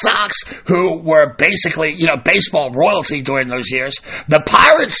Red Sox, who were basically, baseball royalty during those years. The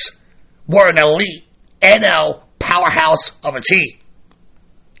Pirates were an elite NL powerhouse of a team.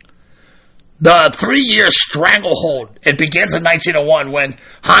 The 3-year stranglehold, it begins in 1901 when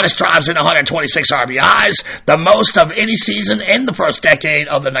Honus drives in 126 RBIs, the most of any season in the first decade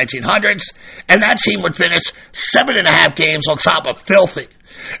of the 1900s, and that team would finish 7.5 games on top of filthy.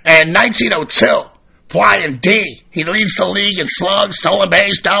 And 1902, Flying D, he leads the league in slugs, stolen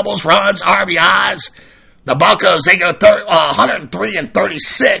base, doubles, runs, RBIs. The Buccos, they go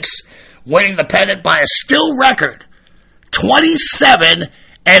 103-36, winning the pennant by a still record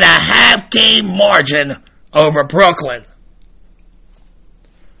 27.5 game margin over Brooklyn.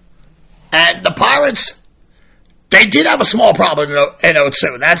 And the Pirates, they did have a small problem in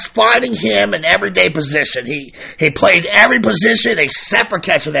 02. That's finding him in everyday position. He played every position except for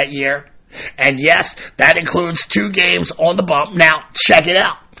catcher that year. And yes, that includes 2 games on the bump. Now, check it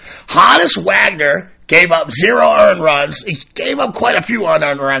out. Honus Wagner gave up 0 earned runs. He gave up quite a few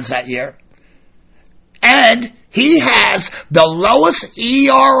unearned runs that year. And he has the lowest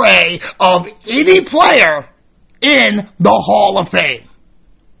ERA of any player in the Hall of Fame.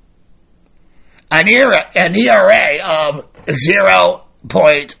 An ERA of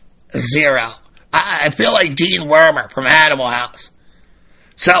 0.0. I feel like Dean Wormer from Animal House.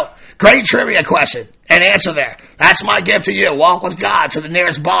 So, great trivia question and answer there. That's my gift to you. Walk with God to the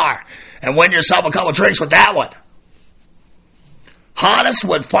nearest bar and win yourself a couple drinks with that one. Honus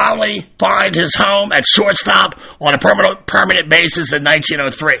would finally find his home at shortstop on a permanent basis in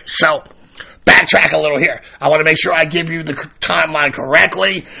 1903. So, backtrack a little here. I want to make sure I give you the timeline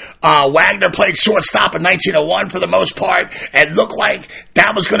correctly. Wagner played shortstop in 1901 for the most part, and looked like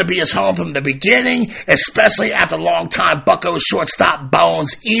that was going to be his home from the beginning, especially after longtime Buccos shortstop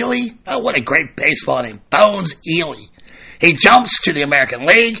Bones Ely. Oh, what a great baseball name, Bones Ely. He jumps to the American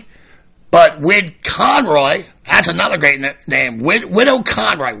League, but Wid Conroy, that's another great name, Widow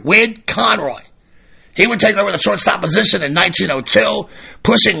Conroy, Wid Conroy. He would take over the shortstop position in 1902,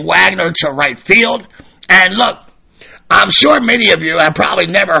 pushing Wagner to right field. And look, I'm sure many of you have probably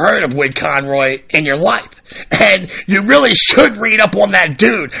never heard of Wid Conroy in your life. And you really should read up on that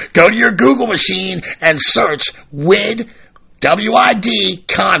dude. Go to your Google machine and search Wid, W-I-D,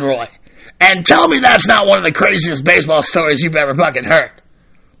 Conroy. And tell me that's not one of the craziest baseball stories you've ever fucking heard.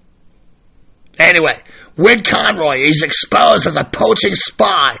 Anyway, Wid Conroy, he's exposed as a poaching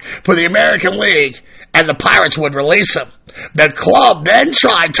spy for the American League, and the Pirates would release him. The club then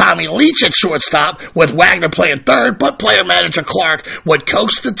tried Tommy Leach at shortstop, with Wagner playing third, but player manager Clark would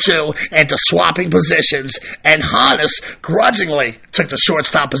coax the two into swapping positions, and Honus grudgingly took the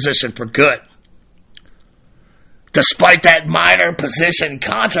shortstop position for good. Despite that minor position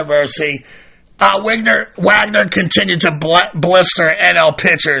controversy, Wagner continued to blister NL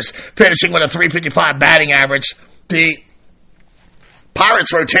pitchers, finishing with a .355 batting average. The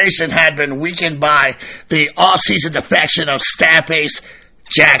Pirates' rotation had been weakened by the off-season defection of staff ace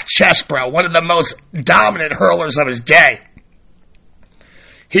Jack Chesbro, one of the most dominant hurlers of his day.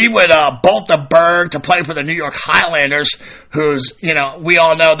 He would bolt the Berg to play for the New York Highlanders, whose, we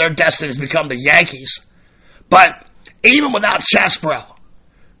all know their destiny has become the Yankees. But even without Chesbro,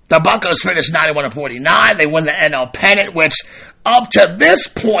 the Buccos finished 91-49. They won the NL pennant, which up to this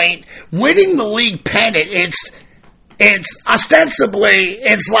point, winning the league pennant, it's ostensibly,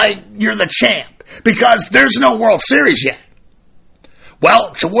 it's like you're the champ, because there's no World Series yet.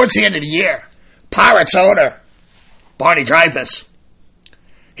 Well, towards the end of the year, Pirates owner Barney Dreyfuss,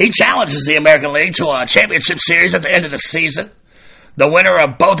 he challenges the American League to a championship series at the end of the season. The winner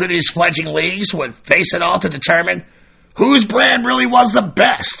of both of these fledgling leagues would face it all to determine whose brand really was the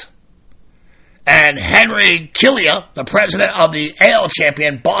best. And Henry Killia, the president of the AL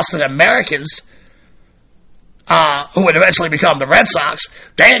champion Boston Americans, who would eventually become the Red Sox,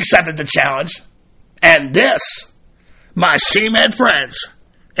 they accepted the challenge. And this, my Seaman friends,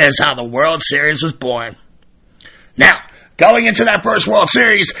 is how the World Series was born. Now, going into that first World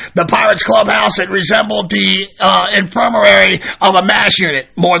Series, the Pirates clubhouse, it resembled the infirmary of a MASH unit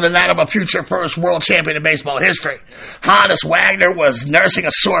more than that of a future first world champion in baseball history. Honus Wagner was nursing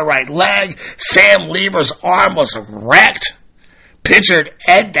a sore right leg. Sam Lever's arm was wrecked. Pitcher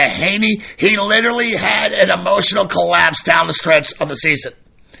Ed Dehaney, he literally had an emotional collapse down the stretch of the season.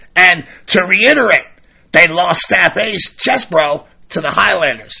 And to reiterate, they lost staff ace Chesbro to the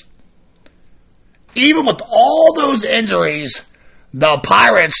Highlanders. Even with all those injuries, the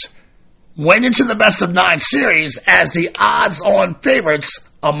Pirates went into the best-of-9 series as the odds-on favorites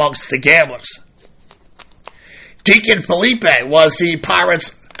amongst the gamblers. Deacon Felipe was the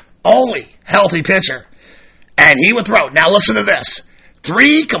Pirates' only healthy pitcher, and he would throw, now listen to this,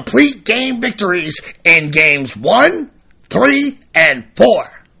 3 complete game victories in games 1, 3, and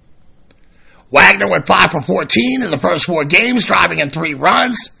 4. Wagner went 5 for 14 in the first 4 games, driving in 3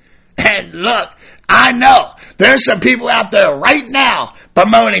 runs. And look, I know there's some people out there right now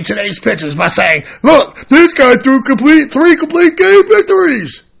bemoaning today's pitchers by saying, look, this guy threw 3 complete game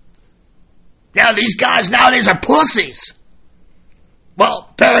victories. Now, these guys nowadays are pussies.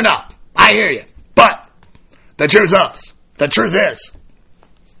 Well, fair enough. I hear you. But the truth is,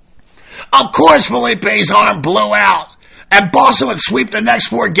 of course Felipe's arm blew out. And Boston would sweep the next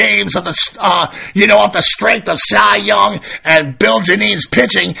 4 games of the, off the strength of Cy Young and Bill Janine's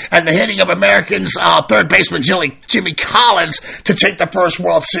pitching and the hitting of Americans' third baseman Jimmy Collins to take the first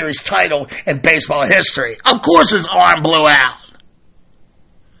World Series title in baseball history. Of course his arm blew out.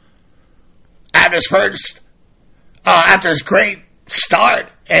 After his great start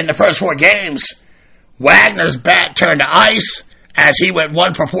in the first 4 games, Wagner's bat turned to ice as he went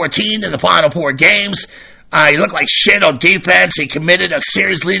 1 for 14 in the final 4 games. He looked like shit on defense. He committed a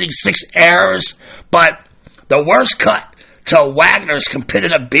series-leading 6 errors. But the worst cut to Wagner's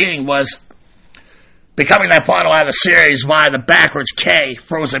competitive being was becoming that final out of the series via the backwards K,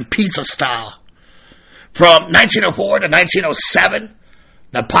 frozen pizza style. From 1904 to 1907,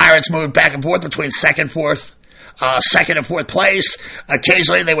 the Pirates moved back and forth between second and fourth place.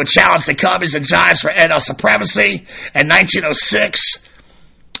 Occasionally, they would challenge the Cubbies and Giants for NL supremacy. In 1906,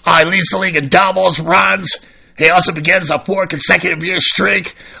 he leads the league in doubles, runs. He also begins a 4 consecutive year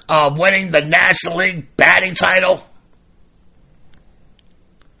streak of winning the National League batting title.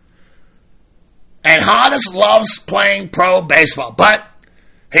 And Honus loves playing pro baseball, but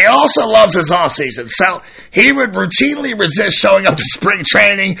he also loves his offseason. So he would routinely resist showing up to spring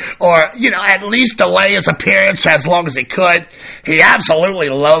training or, at least delay his appearance as long as he could. He absolutely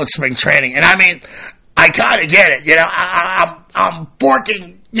loathes spring training. And I mean, I kind of get it. I'm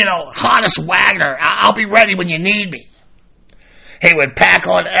forking, Honus Wagner. I'll be ready when you need me. He would pack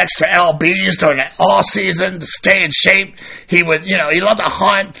on extra LBs during the off season to stay in shape. He would, he loved to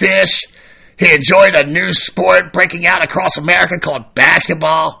hunt, fish. He enjoyed a new sport breaking out across America called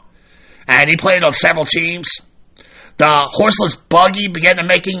basketball. And he played on several teams. The horseless buggy began to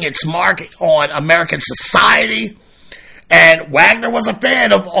making its mark on American society. And Wagner was a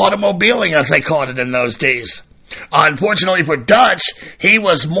fan of automobiling, as they called it in those days. Unfortunately for Dutch, he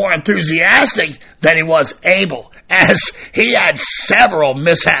was more enthusiastic than he was able, as he had several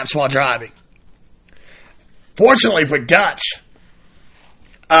mishaps while driving. Fortunately for Dutch,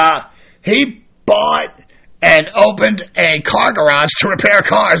 he bought and opened a car garage to repair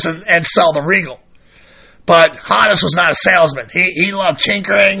cars and sell the Regal. But Honus was not a salesman. He loved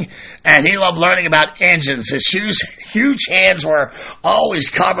tinkering, and he loved learning about engines. His huge hands were always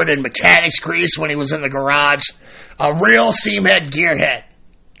covered in mechanics grease when he was in the garage. A real seamhead gearhead.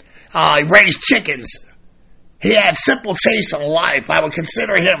 He raised chickens. He had simple tastes in life. I would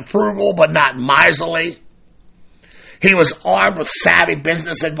consider him frugal, but not miserly. He was armed with savvy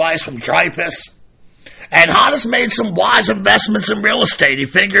business advice from Dreyfus. And Honus made some wise investments in real estate. He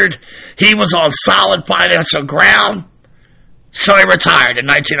figured he was on solid financial ground, so he retired in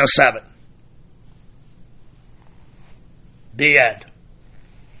 1907. The end.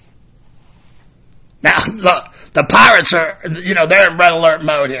 Now, look, the Pirates are, they're in red alert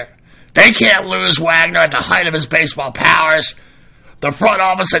mode here. They can't lose Wagner at the height of his baseball powers. The front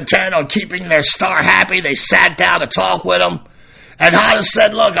office intent on keeping their star happy. They sat down to talk with him. And Honus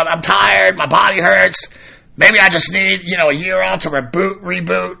said, look, I'm tired. My body hurts. Maybe I just need, a year out to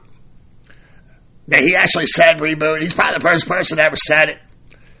reboot. Now, he actually said reboot. He's probably the first person that ever said it.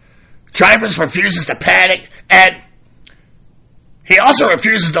 Dreyfus refuses to panic, and he also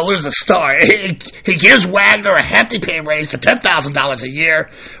refuses to lose a star. He gives Wagner a hefty pay raise to $10,000 a year,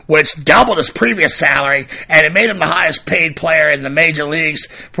 which doubled his previous salary, and it made him the highest paid player in the major leagues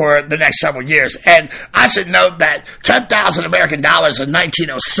for the next several years. And I should note that $10,000 American dollars in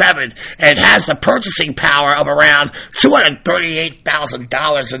 1907, it has the purchasing power of around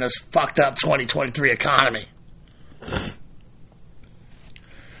 $238,000 in this fucked up 2023 economy.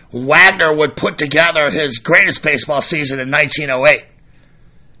 Wagner would put together his greatest baseball season in 1908.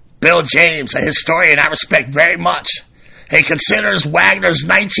 Bill James, a historian I respect very much, he considers Wagner's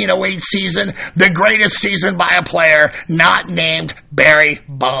 1908 season the greatest season by a player not named Barry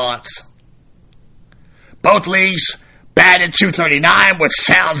Bonds. Both leagues batted .239, which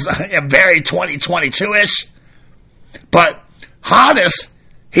sounds very 2022-ish. But Honus,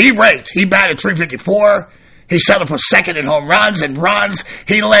 he raked. He batted .354. He settled for second in home runs and runs.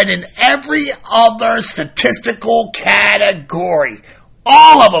 He led in every other statistical category.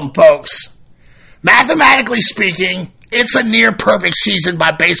 All of them, folks. Mathematically speaking, it's a near perfect season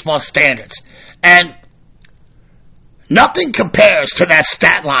by baseball standards. And Nothing compares to that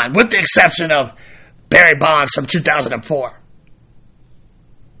stat line, with the exception of Barry Bonds from 2004.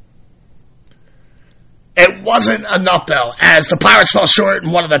 It wasn't enough, though, as the Pirates fell short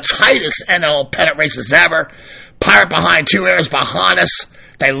in one of the tightest NL pennant races ever. Pirate behind 2 errors by Honus.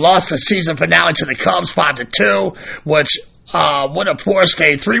 They lost the season finale to the Cubs 5-2, which would have forced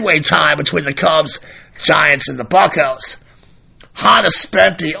a 3-way tie between the Cubs, Giants, and the Buccos. Honus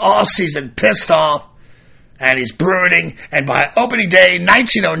spent the offseason pissed off, and he's brooding, and by opening day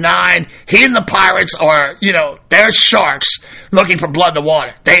 1909, he and the Pirates are, they're sharks looking for blood in the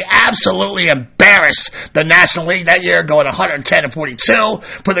water. They absolutely embarrassed the National League that year, going 110-42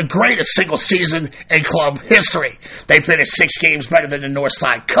 for the greatest single season in club history. They finished 6 games better than the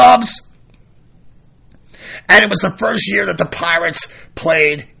Northside Cubs, and it was the first year that the Pirates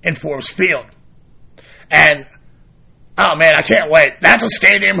played in Forbes Field. And oh, man, I can't wait. That's a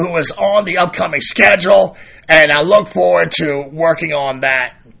stadium who is on the upcoming schedule, and I look forward to working on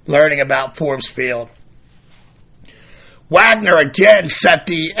that, learning about Forbes Field. Wagner again set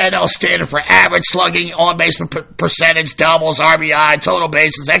the NL standard for average slugging, on-base percentage, doubles, RBI, total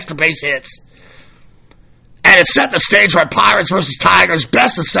bases, extra base hits. And it set the stage for Pirates versus Tigers,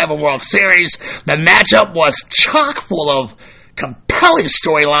 best of 7 World Series. The matchup was chock full of compelling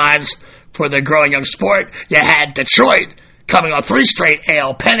storylines for the growing young sport. You had Detroit coming on 3 straight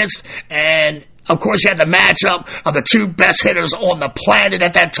AL pennants, and of course you had the matchup of the 2 best hitters on the planet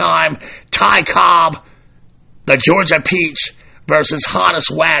at that time, Ty Cobb, the Georgia Peach, versus Honus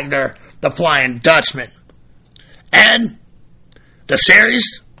Wagner, the Flying Dutchman. And the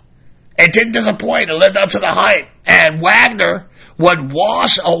series, it didn't disappoint. It lived up to the hype, and Wagner would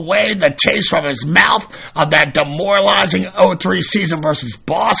wash away the taste from his mouth of that demoralizing 0-3 season versus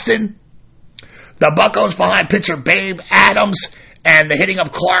Boston. The Buccos behind pitcher Babe Adams and the hitting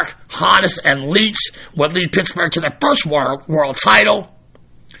of Clark, Honus, and Leach would lead Pittsburgh to their first world title.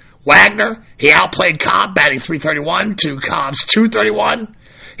 Wagner, he outplayed Cobb, batting .331 to Cobb's .231.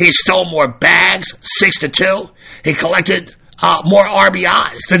 He stole more bags, 6-2. He collected more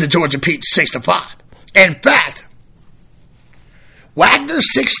RBIs than the Georgia Peach, 6-5. In fact, Wagner's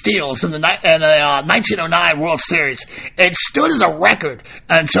 6 steals in the 1909 World Series, it stood as a record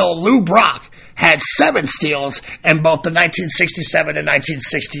until Lou Brock had 7 steals in both the 1967 and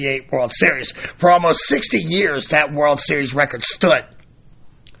 1968 World Series. For almost 60 years, that World Series record stood.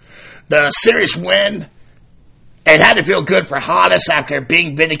 The series win, it had to feel good for Honus after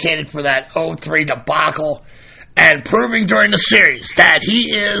being vindicated for that 0-3 debacle and proving during the series that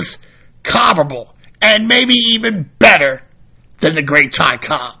he is comparable and maybe even better than the great Ty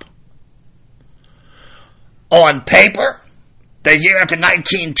Cobb. On paper, the year after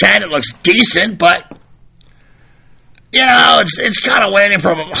 1910, it looks decent, but, it's kind of waning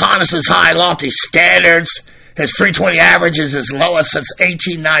from Honus' high, lofty standards. His .320 average is his lowest since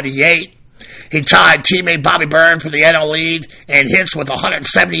 1898. He tied teammate Bobby Byrne for the NL lead in hits with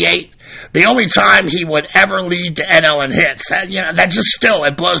 178. The only time he would ever lead the NL in hits. That just still,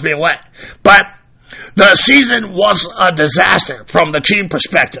 it blows me away. But the season was a disaster from the team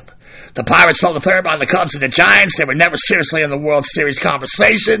perspective. The Pirates fell to third behind the Cubs and the Giants. They were never seriously in the World Series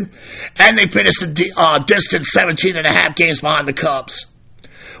conversation, and they finished a distant 17.5 games behind the Cubs.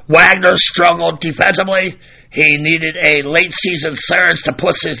 Wagner struggled defensively. He needed a late-season surge to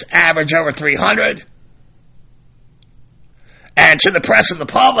push his average over 300. And to the press and the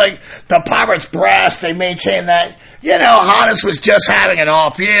public, the Pirates brass, they maintained that, Honus was just having an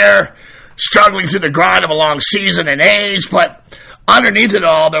off year, struggling through the grind of a long season and age, but underneath it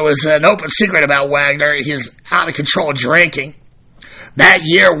all, there was an open secret about Wagner. His out-of-control drinking. That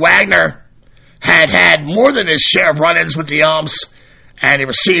year, Wagner had more than his share of run-ins with the umps, and he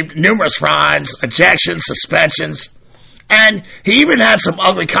received numerous fines, ejections, suspensions, and he even had some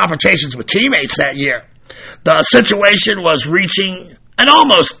ugly confrontations with teammates that year. The situation was reaching an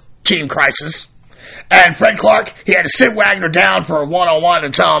almost team crisis, and Fred Clark, he had to sit Wagner down for a one-on-one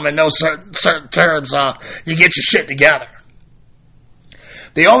and tell him in no certain terms, you get your shit together.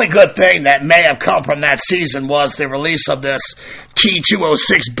 The only good thing that may have come from that season was the release of this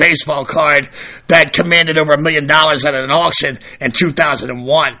T206 baseball card that commanded over $1 million at an auction in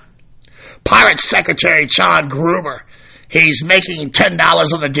 2001. Pirates secretary John Gruber, he's making $10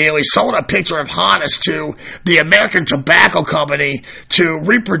 on the deal. He sold a picture of Honus to the American Tobacco Company to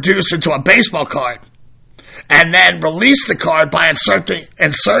reproduce into a baseball card, and then released the card by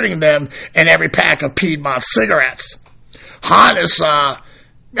inserting them in every pack of Piedmont cigarettes. Honus,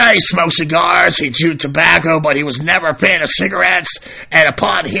 he smoked cigars, he chewed tobacco, but he was never a fan of cigarettes. And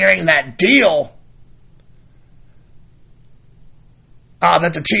upon hearing that deal,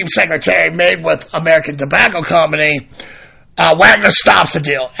 that the team secretary made with American Tobacco Company, Wagner stops the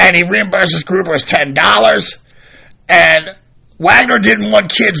deal, and he reimburses Gruber's $10, and Wagner didn't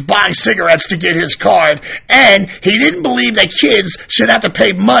want kids buying cigarettes to get his card, and he didn't believe that kids should have to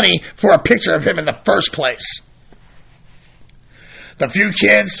pay money for a picture of him in the first place. The few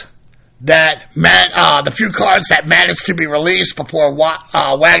cards that managed to be released before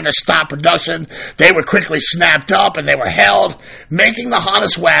Wagner stopped production, they were quickly snapped up and they were held, making the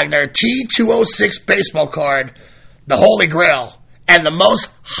Honus Wagner T206 baseball card the holy grail and the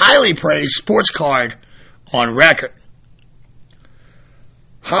most highly praised sports card on record.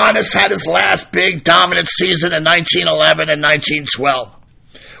 Honus had his last big dominant season in 1911 and 1912,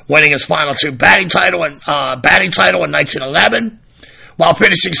 winning his final two batting title in 1911, while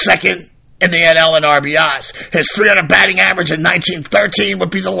finishing second in the NL in RBIs. His 300 batting average in 1913 would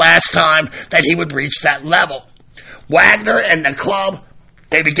be the last time that he would reach that level. Wagner and the club,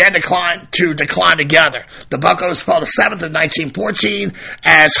 they began to decline together. The Buccos fell to 7th in 1914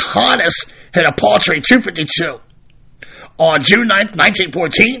 as Honus hit a paltry .252. On June 9th,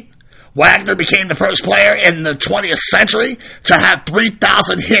 1914, Wagner became the first player in the 20th century to have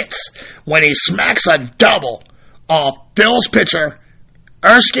 3,000 hits when he smacks a double off Phil's pitcher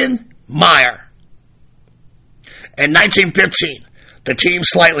Erskine Meyer. In 1915, the team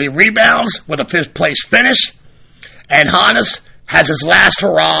slightly rebounds with a 5th place finish, and Honus has his last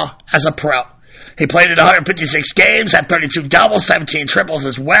hurrah as a pro. He played in 156 games, had 32 doubles, 17 triples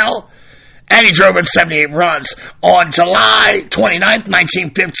as well, and he drove in 78 runs. On July 29th,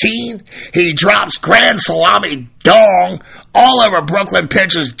 1915, he drops grand salami dong all over Brooklyn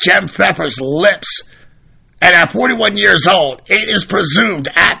pitcher Jem Pfeffer's lips. And at 41 years old, it is presumed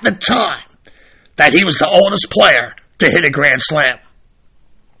at the time that he was the oldest player to hit a grand slam.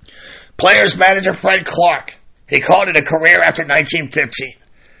 Players manager Fred Clark, he called it a career after 1915.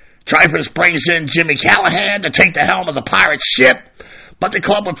 Dreyfus brings in Jimmy Callahan to take the helm of the Pirates ship, but the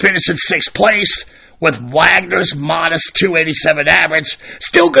club would finish in 6th place with Wagner's modest .287 average,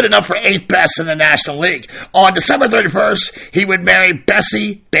 still good enough for 8th best in the National League. On December 31st, he would marry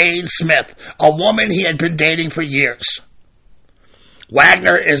Bessie Bain Smith, a woman he had been dating for years.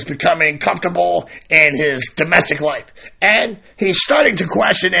 Wagner is becoming comfortable in his domestic life, and he's starting to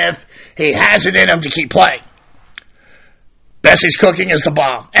question if he has it in him to keep playing. Bessie's cooking is the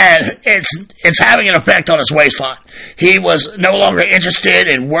bomb, and it's having an effect on his waistline. He was no longer interested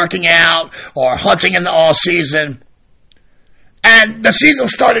in working out or hunting in the off-season. And the season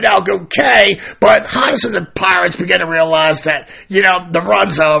started out okay, but Honus and the Pirates began to realize that, the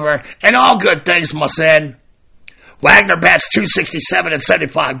run's over, and all good things must end. Wagner bats .267 in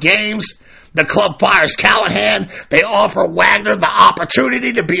 75 games. The club fires Callahan. They offer Wagner the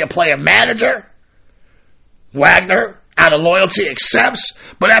opportunity to be a player manager. Wagner, out of loyalty, accepts,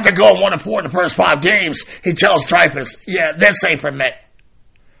 but after going 1-4 in the first 5 games, he tells Dreyfus, this ain't for me.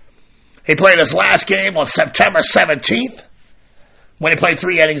 He played his last game on September 17th, when he played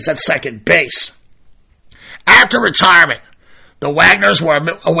 3 innings at second base. After retirement, the Wagners were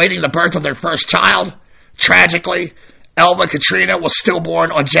awaiting the birth of their first child. Tragically, Elva Katrina was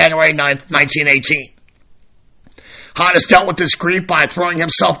stillborn on January 9th, 1918. Honus dealt with this grief by throwing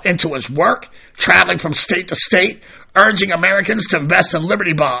himself into his work, traveling from state to state, urging Americans to invest in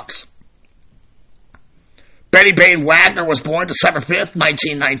Liberty bonds. Betty Bain Wagner was born December 5th,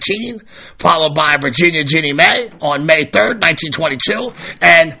 1919, followed by Virginia Ginnie Mae on May 3rd, 1922,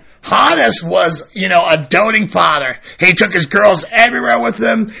 and Honus was, a doting father. He took his girls everywhere with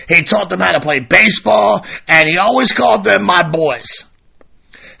him, he taught them how to play baseball, and he always called them my boys.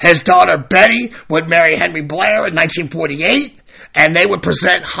 His daughter Betty would marry Henry Blair in 1948, and they would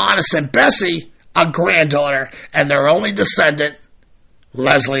present Honus and Bessie a granddaughter, and their only descendant,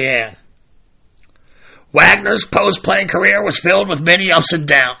 Leslie Ann. Wagner's post-playing career was filled with many ups and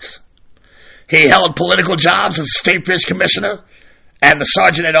downs. He held political jobs as state fish commissioner and the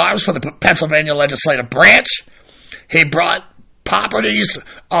sergeant-at-arms for the Pennsylvania legislative branch. He brought properties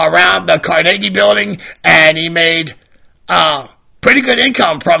around the Carnegie building, and he made pretty good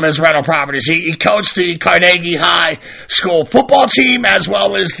income from his rental properties. He coached the Carnegie High School football team as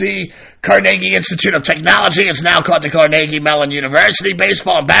well as the Carnegie Institute of Technology. It's now called the Carnegie Mellon University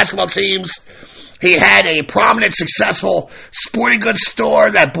baseball and basketball teams. He had a prominent, successful sporting goods store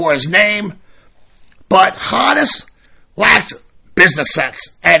that bore his name. But Honus lacked business sense,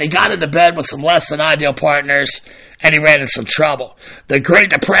 and he got into bed with some less than ideal partners, and he ran into some trouble. The Great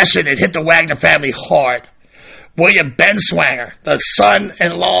Depression had hit the Wagner family hard. William Benswanger, the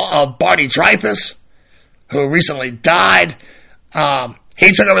son-in-law of Barney Dreyfus, who recently died,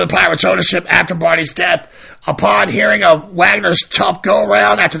 He took over the Pirates' ownership after Barney's death. Upon hearing of Wagner's tough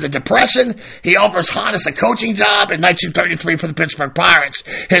go-around after the Depression, he offers Honus a coaching job in 1933 for the Pittsburgh Pirates.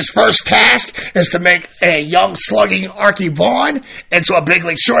 His first task is to make a young slugging Archie Vaughan into a big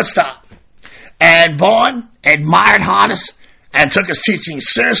league shortstop. And Vaughan admired Honus and took his teaching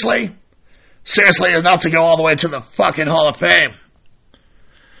seriously enough to go all the way to the fucking Hall of Fame.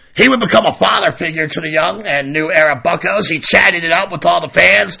 He would become a father figure to the young and new era buccos. He chatted it up with all the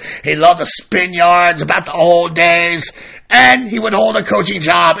fans. He loved to spin yarns about the old days. And he would hold a coaching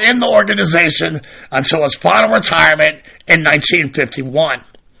job in the organization until his final retirement in 1951.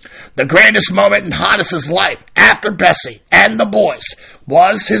 The greatest moment in Honus's life, after Bessie and the boys,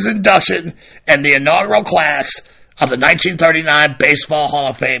 was his induction in the inaugural class of the 1939 Baseball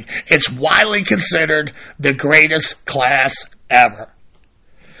Hall of Fame. It's widely considered the greatest class ever.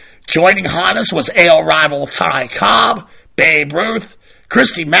 Joining Honus was AL rival Ty Cobb, Babe Ruth,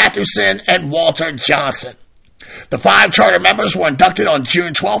 Christy Mathewson, and Walter Johnson. The 5 charter members were inducted on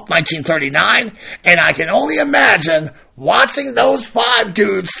June 12, 1939, and I can only imagine watching those 5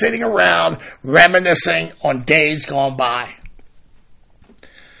 dudes sitting around reminiscing on days gone by.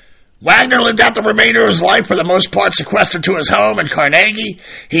 Wagner lived out the remainder of his life for the most part sequestered to his home in Carnegie.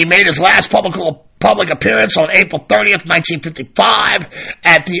 He made his last public appearance on April 30th, 1955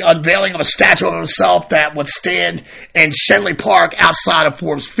 at the unveiling of a statue of himself that would stand in Shenley Park outside of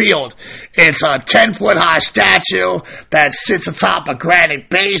Forbes Field. It's a 10-foot high statue that sits atop a granite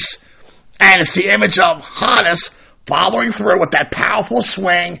base, and it's the image of Honus following through with that powerful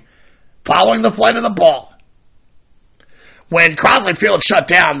swing, following the flight of the ball. When Crosley Field shut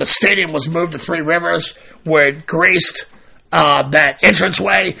down, the stadium was moved to Three Rivers, where it graced that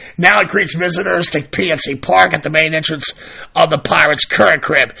entranceway. Now it greets visitors to PNC Park at the main entrance of the Pirates' current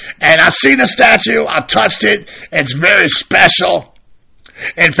crib. And I've seen the statue. I've touched it. It's very special.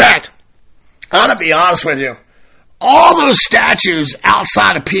 In fact, I'm going to be honest with you. All those statues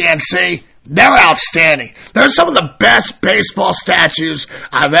outside of PNC, they're outstanding. They're some of the best baseball statues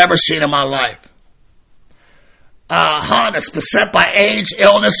I've ever seen in my life. Honus, beset by age,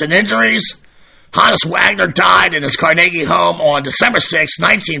 illness, and injuries, Honus Wagner died in his Carnegie home on December 6,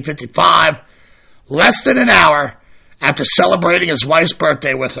 1955, less than an hour after celebrating his wife's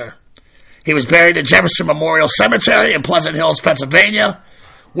birthday with her. He was buried at Jefferson Memorial Cemetery in Pleasant Hills, Pennsylvania,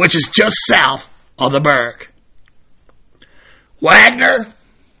 which is just south of the Burgh. Wagner,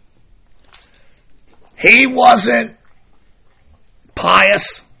 he wasn't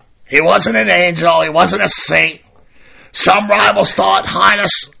pious. He wasn't an angel. He wasn't a saint. Some rivals thought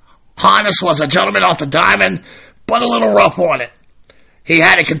Honus was a gentleman off the diamond, but a little rough on it. He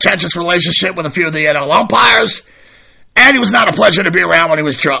had a contentious relationship with a few of the NL umpires, and he was not a pleasure to be around when he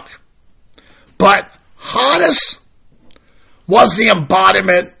was drunk. But Honus was the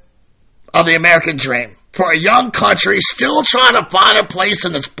embodiment of the American dream. For a young country still trying to find a place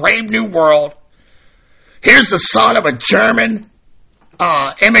in this brave new world, here's the son of a German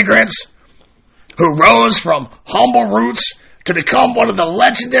immigrants who rose from humble roots to become one of the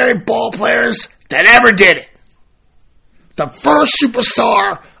legendary ball players that ever did it. The first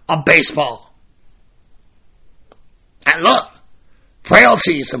superstar of baseball. And look,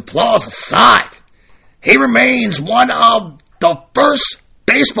 frailties and flaws aside, he remains one of the first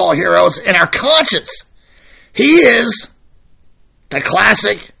baseball heroes in our conscience. He is the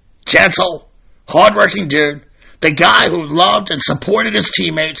classic, gentle, hardworking dude, the guy who loved and supported his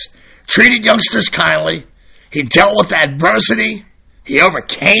teammates, treated youngsters kindly. He dealt with adversity. He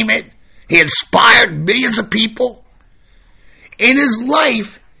overcame it. He inspired millions of people. In his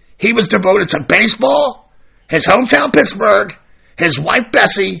life, he was devoted to baseball, his hometown Pittsburgh, his wife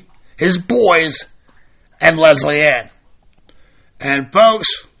Bessie, his boys, and Leslie Ann. And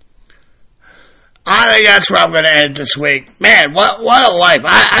folks, I think that's where I'm going to end this week. Man, what a life.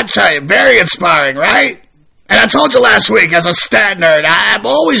 I tell you, very inspiring, right? And I told you last week, as a stat nerd, I've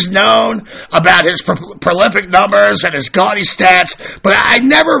always known about his prolific numbers and his gaudy stats, but I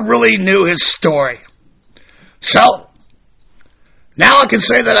never really knew his story. So, now I can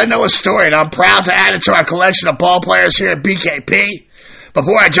say that I know his story, and I'm proud to add it to our collection of ball players here at BKP.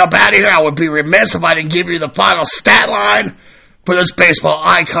 Before I jump out of here, I would be remiss if I didn't give you the final stat line for this baseball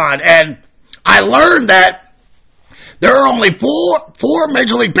icon. And I learned that there are only four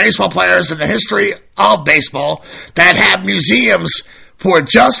Major League Baseball players in the history of baseball that have museums for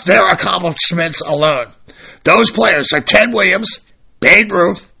just their accomplishments alone. Those players are Ted Williams, Babe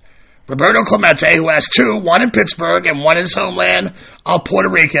Ruth, Roberto Clemente, who has two, one in Pittsburgh and one in his homeland of Puerto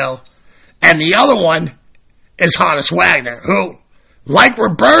Rico, and the other one is Honus Wagner, who, like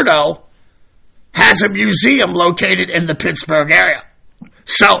Roberto, has a museum located in the Pittsburgh area.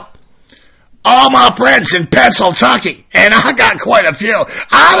 So, all my friends in Pennsylvania, and I got quite a few.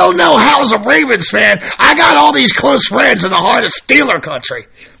 I don't know how, as a Ravens fan, I got all these close friends in the heart of Steeler country.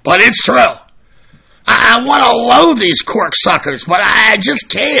 But it's true. I want to loathe these cork suckers, but I just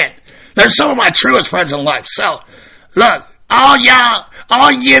can't. They're some of my truest friends in life. So, look, all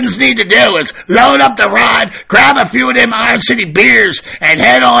yins need to do is load up the rod, grab a few of them Iron City beers, and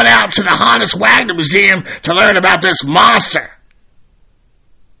head on out to the Honus Wagner Museum to learn about this monster.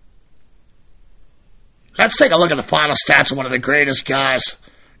 Let's take a look at the final stats of one of the greatest players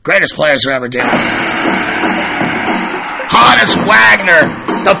who ever did it. Honus Wagner,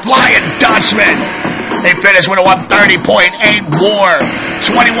 the Flying Dutchman. He finished with a 130.8 WAR,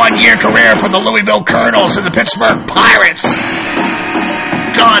 21-year career for the Louisville Colonels and the Pittsburgh Pirates.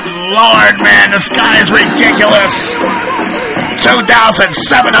 Good Lord, man, this guy is ridiculous.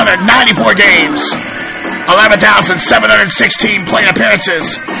 2,794 games, 11,716 plate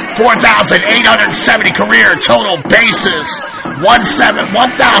appearances, 4,870 career total bases,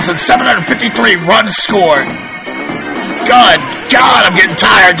 1,753 runs scored. Good God, I'm getting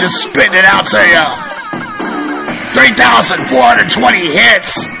tired just spitting it out to you. 3,420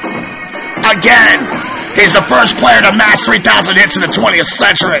 hits. Again, he's the first player to match 3,000 hits in the 20th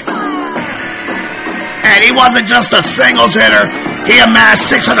century. And he wasn't just a singles hitter. He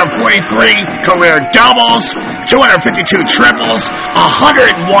amassed 643 career doubles, 252 triples,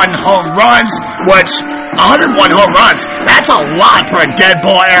 101 home runs, which 101 home runs, that's a lot for a dead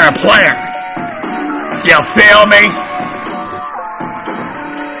ball era player. You feel me?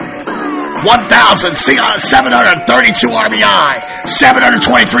 1,732 RBI,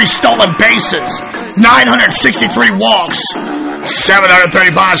 723 stolen bases, 963 walks,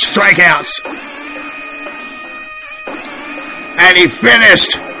 735 strikeouts. And he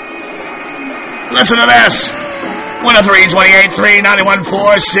finished, listen to this, 103, 28, 3, 91,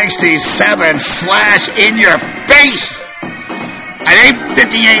 4, 67 slash in your face. An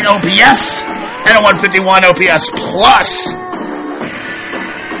 858 OPS and a 151 OPS plus.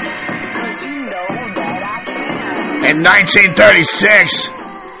 In 1936,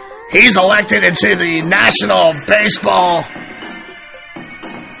 he's elected into the National Baseball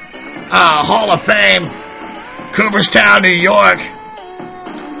Hall of Fame, Cooperstown, New York.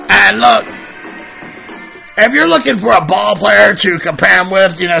 And look, if you're looking for a ball player to compare him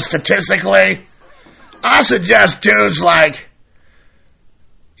with, statistically, I suggest dudes like,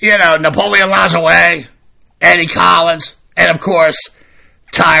 Napoleon Lajoie, Eddie Collins, and of course,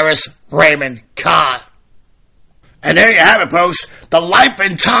 Tyrus Raymond Cobb. And there you have it, folks. The life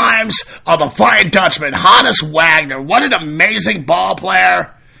and times of the Flying Dutchman, Honus Wagner. What an amazing ball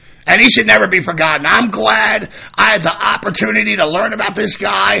player. And he should never be forgotten. I'm glad I had the opportunity to learn about this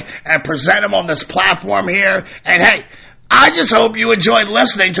guy and present him on this platform here. And hey, I just hope you enjoyed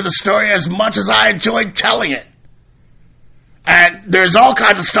listening to the story as much as I enjoyed telling it. And there's all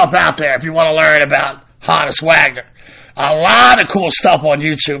kinds of stuff out there if you want to learn about Honus Wagner. A lot of cool stuff on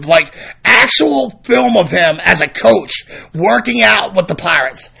YouTube, like actual film of him as a coach working out with the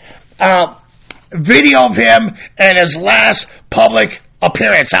Pirates. Video of him and his last public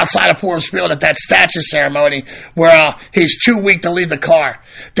appearance outside of Forbes Field at that statue ceremony where he's too weak to leave the car.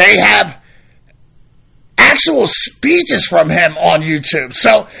 They have actual speeches from him on YouTube.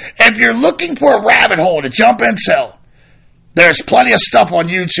 So if you're looking for a rabbit hole to jump into, there's plenty of stuff on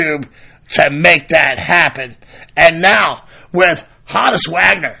YouTube to make that happen. And now, with Honus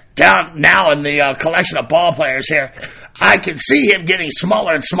Wagner down now in the collection of ball players here, I can see him getting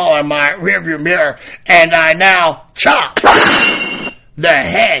smaller and smaller in my rearview mirror, and I now chop the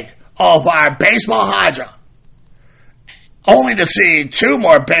head of our baseball hydra, only to see two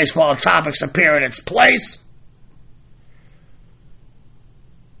more baseball topics appear in its place.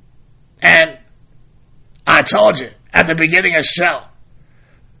 And I told you at the beginning of the show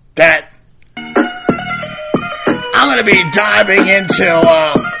that I'm going to be diving into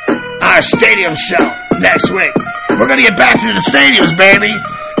our stadium show next week. We're going to get back to the stadiums, baby.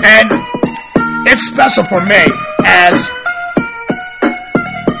 And it's special for me as,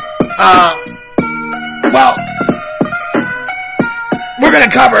 we're going to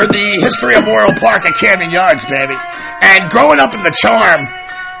cover the history of Memorial Park at Camden Yards, baby. And growing up in the Charm,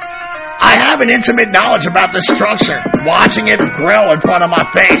 I have an intimate knowledge about this structure, watching it grow in front of my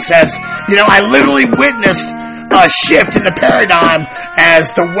face as, I literally witnessed a shift in the paradigm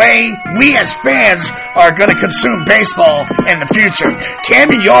as the way we as fans are going to consume baseball in the future.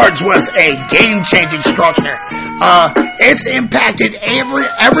 Camden Yards was a game-changing structure. It's impacted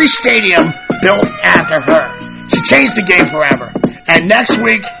every stadium built after her. She changed the game forever. And next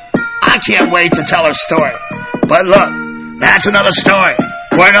week, I can't wait to tell her story. But look, that's another story.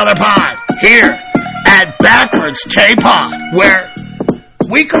 for another pod here at Backwards K-Pod, where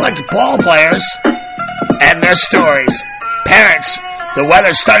we collect ball players and their stories. Parents, the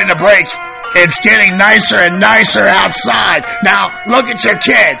weather's starting to break. It's getting nicer and nicer outside. Now, look at your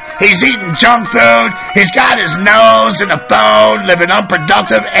kid. He's eating junk food. He's got his nose in a phone, living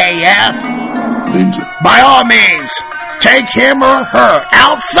unproductive AF. By all means, take him or her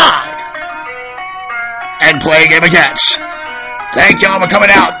outside and play a game of catch. Thank y'all for coming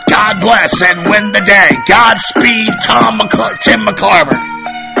out. God bless and win the day. Godspeed, Tim McCarver.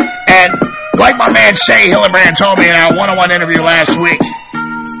 And like my man Shay Hillenbrand told me in our one-on-one interview last week,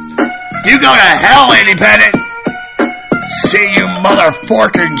 you go to hell, Independent. See you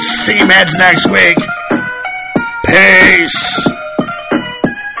motherfucking C-Meds next week. Peace.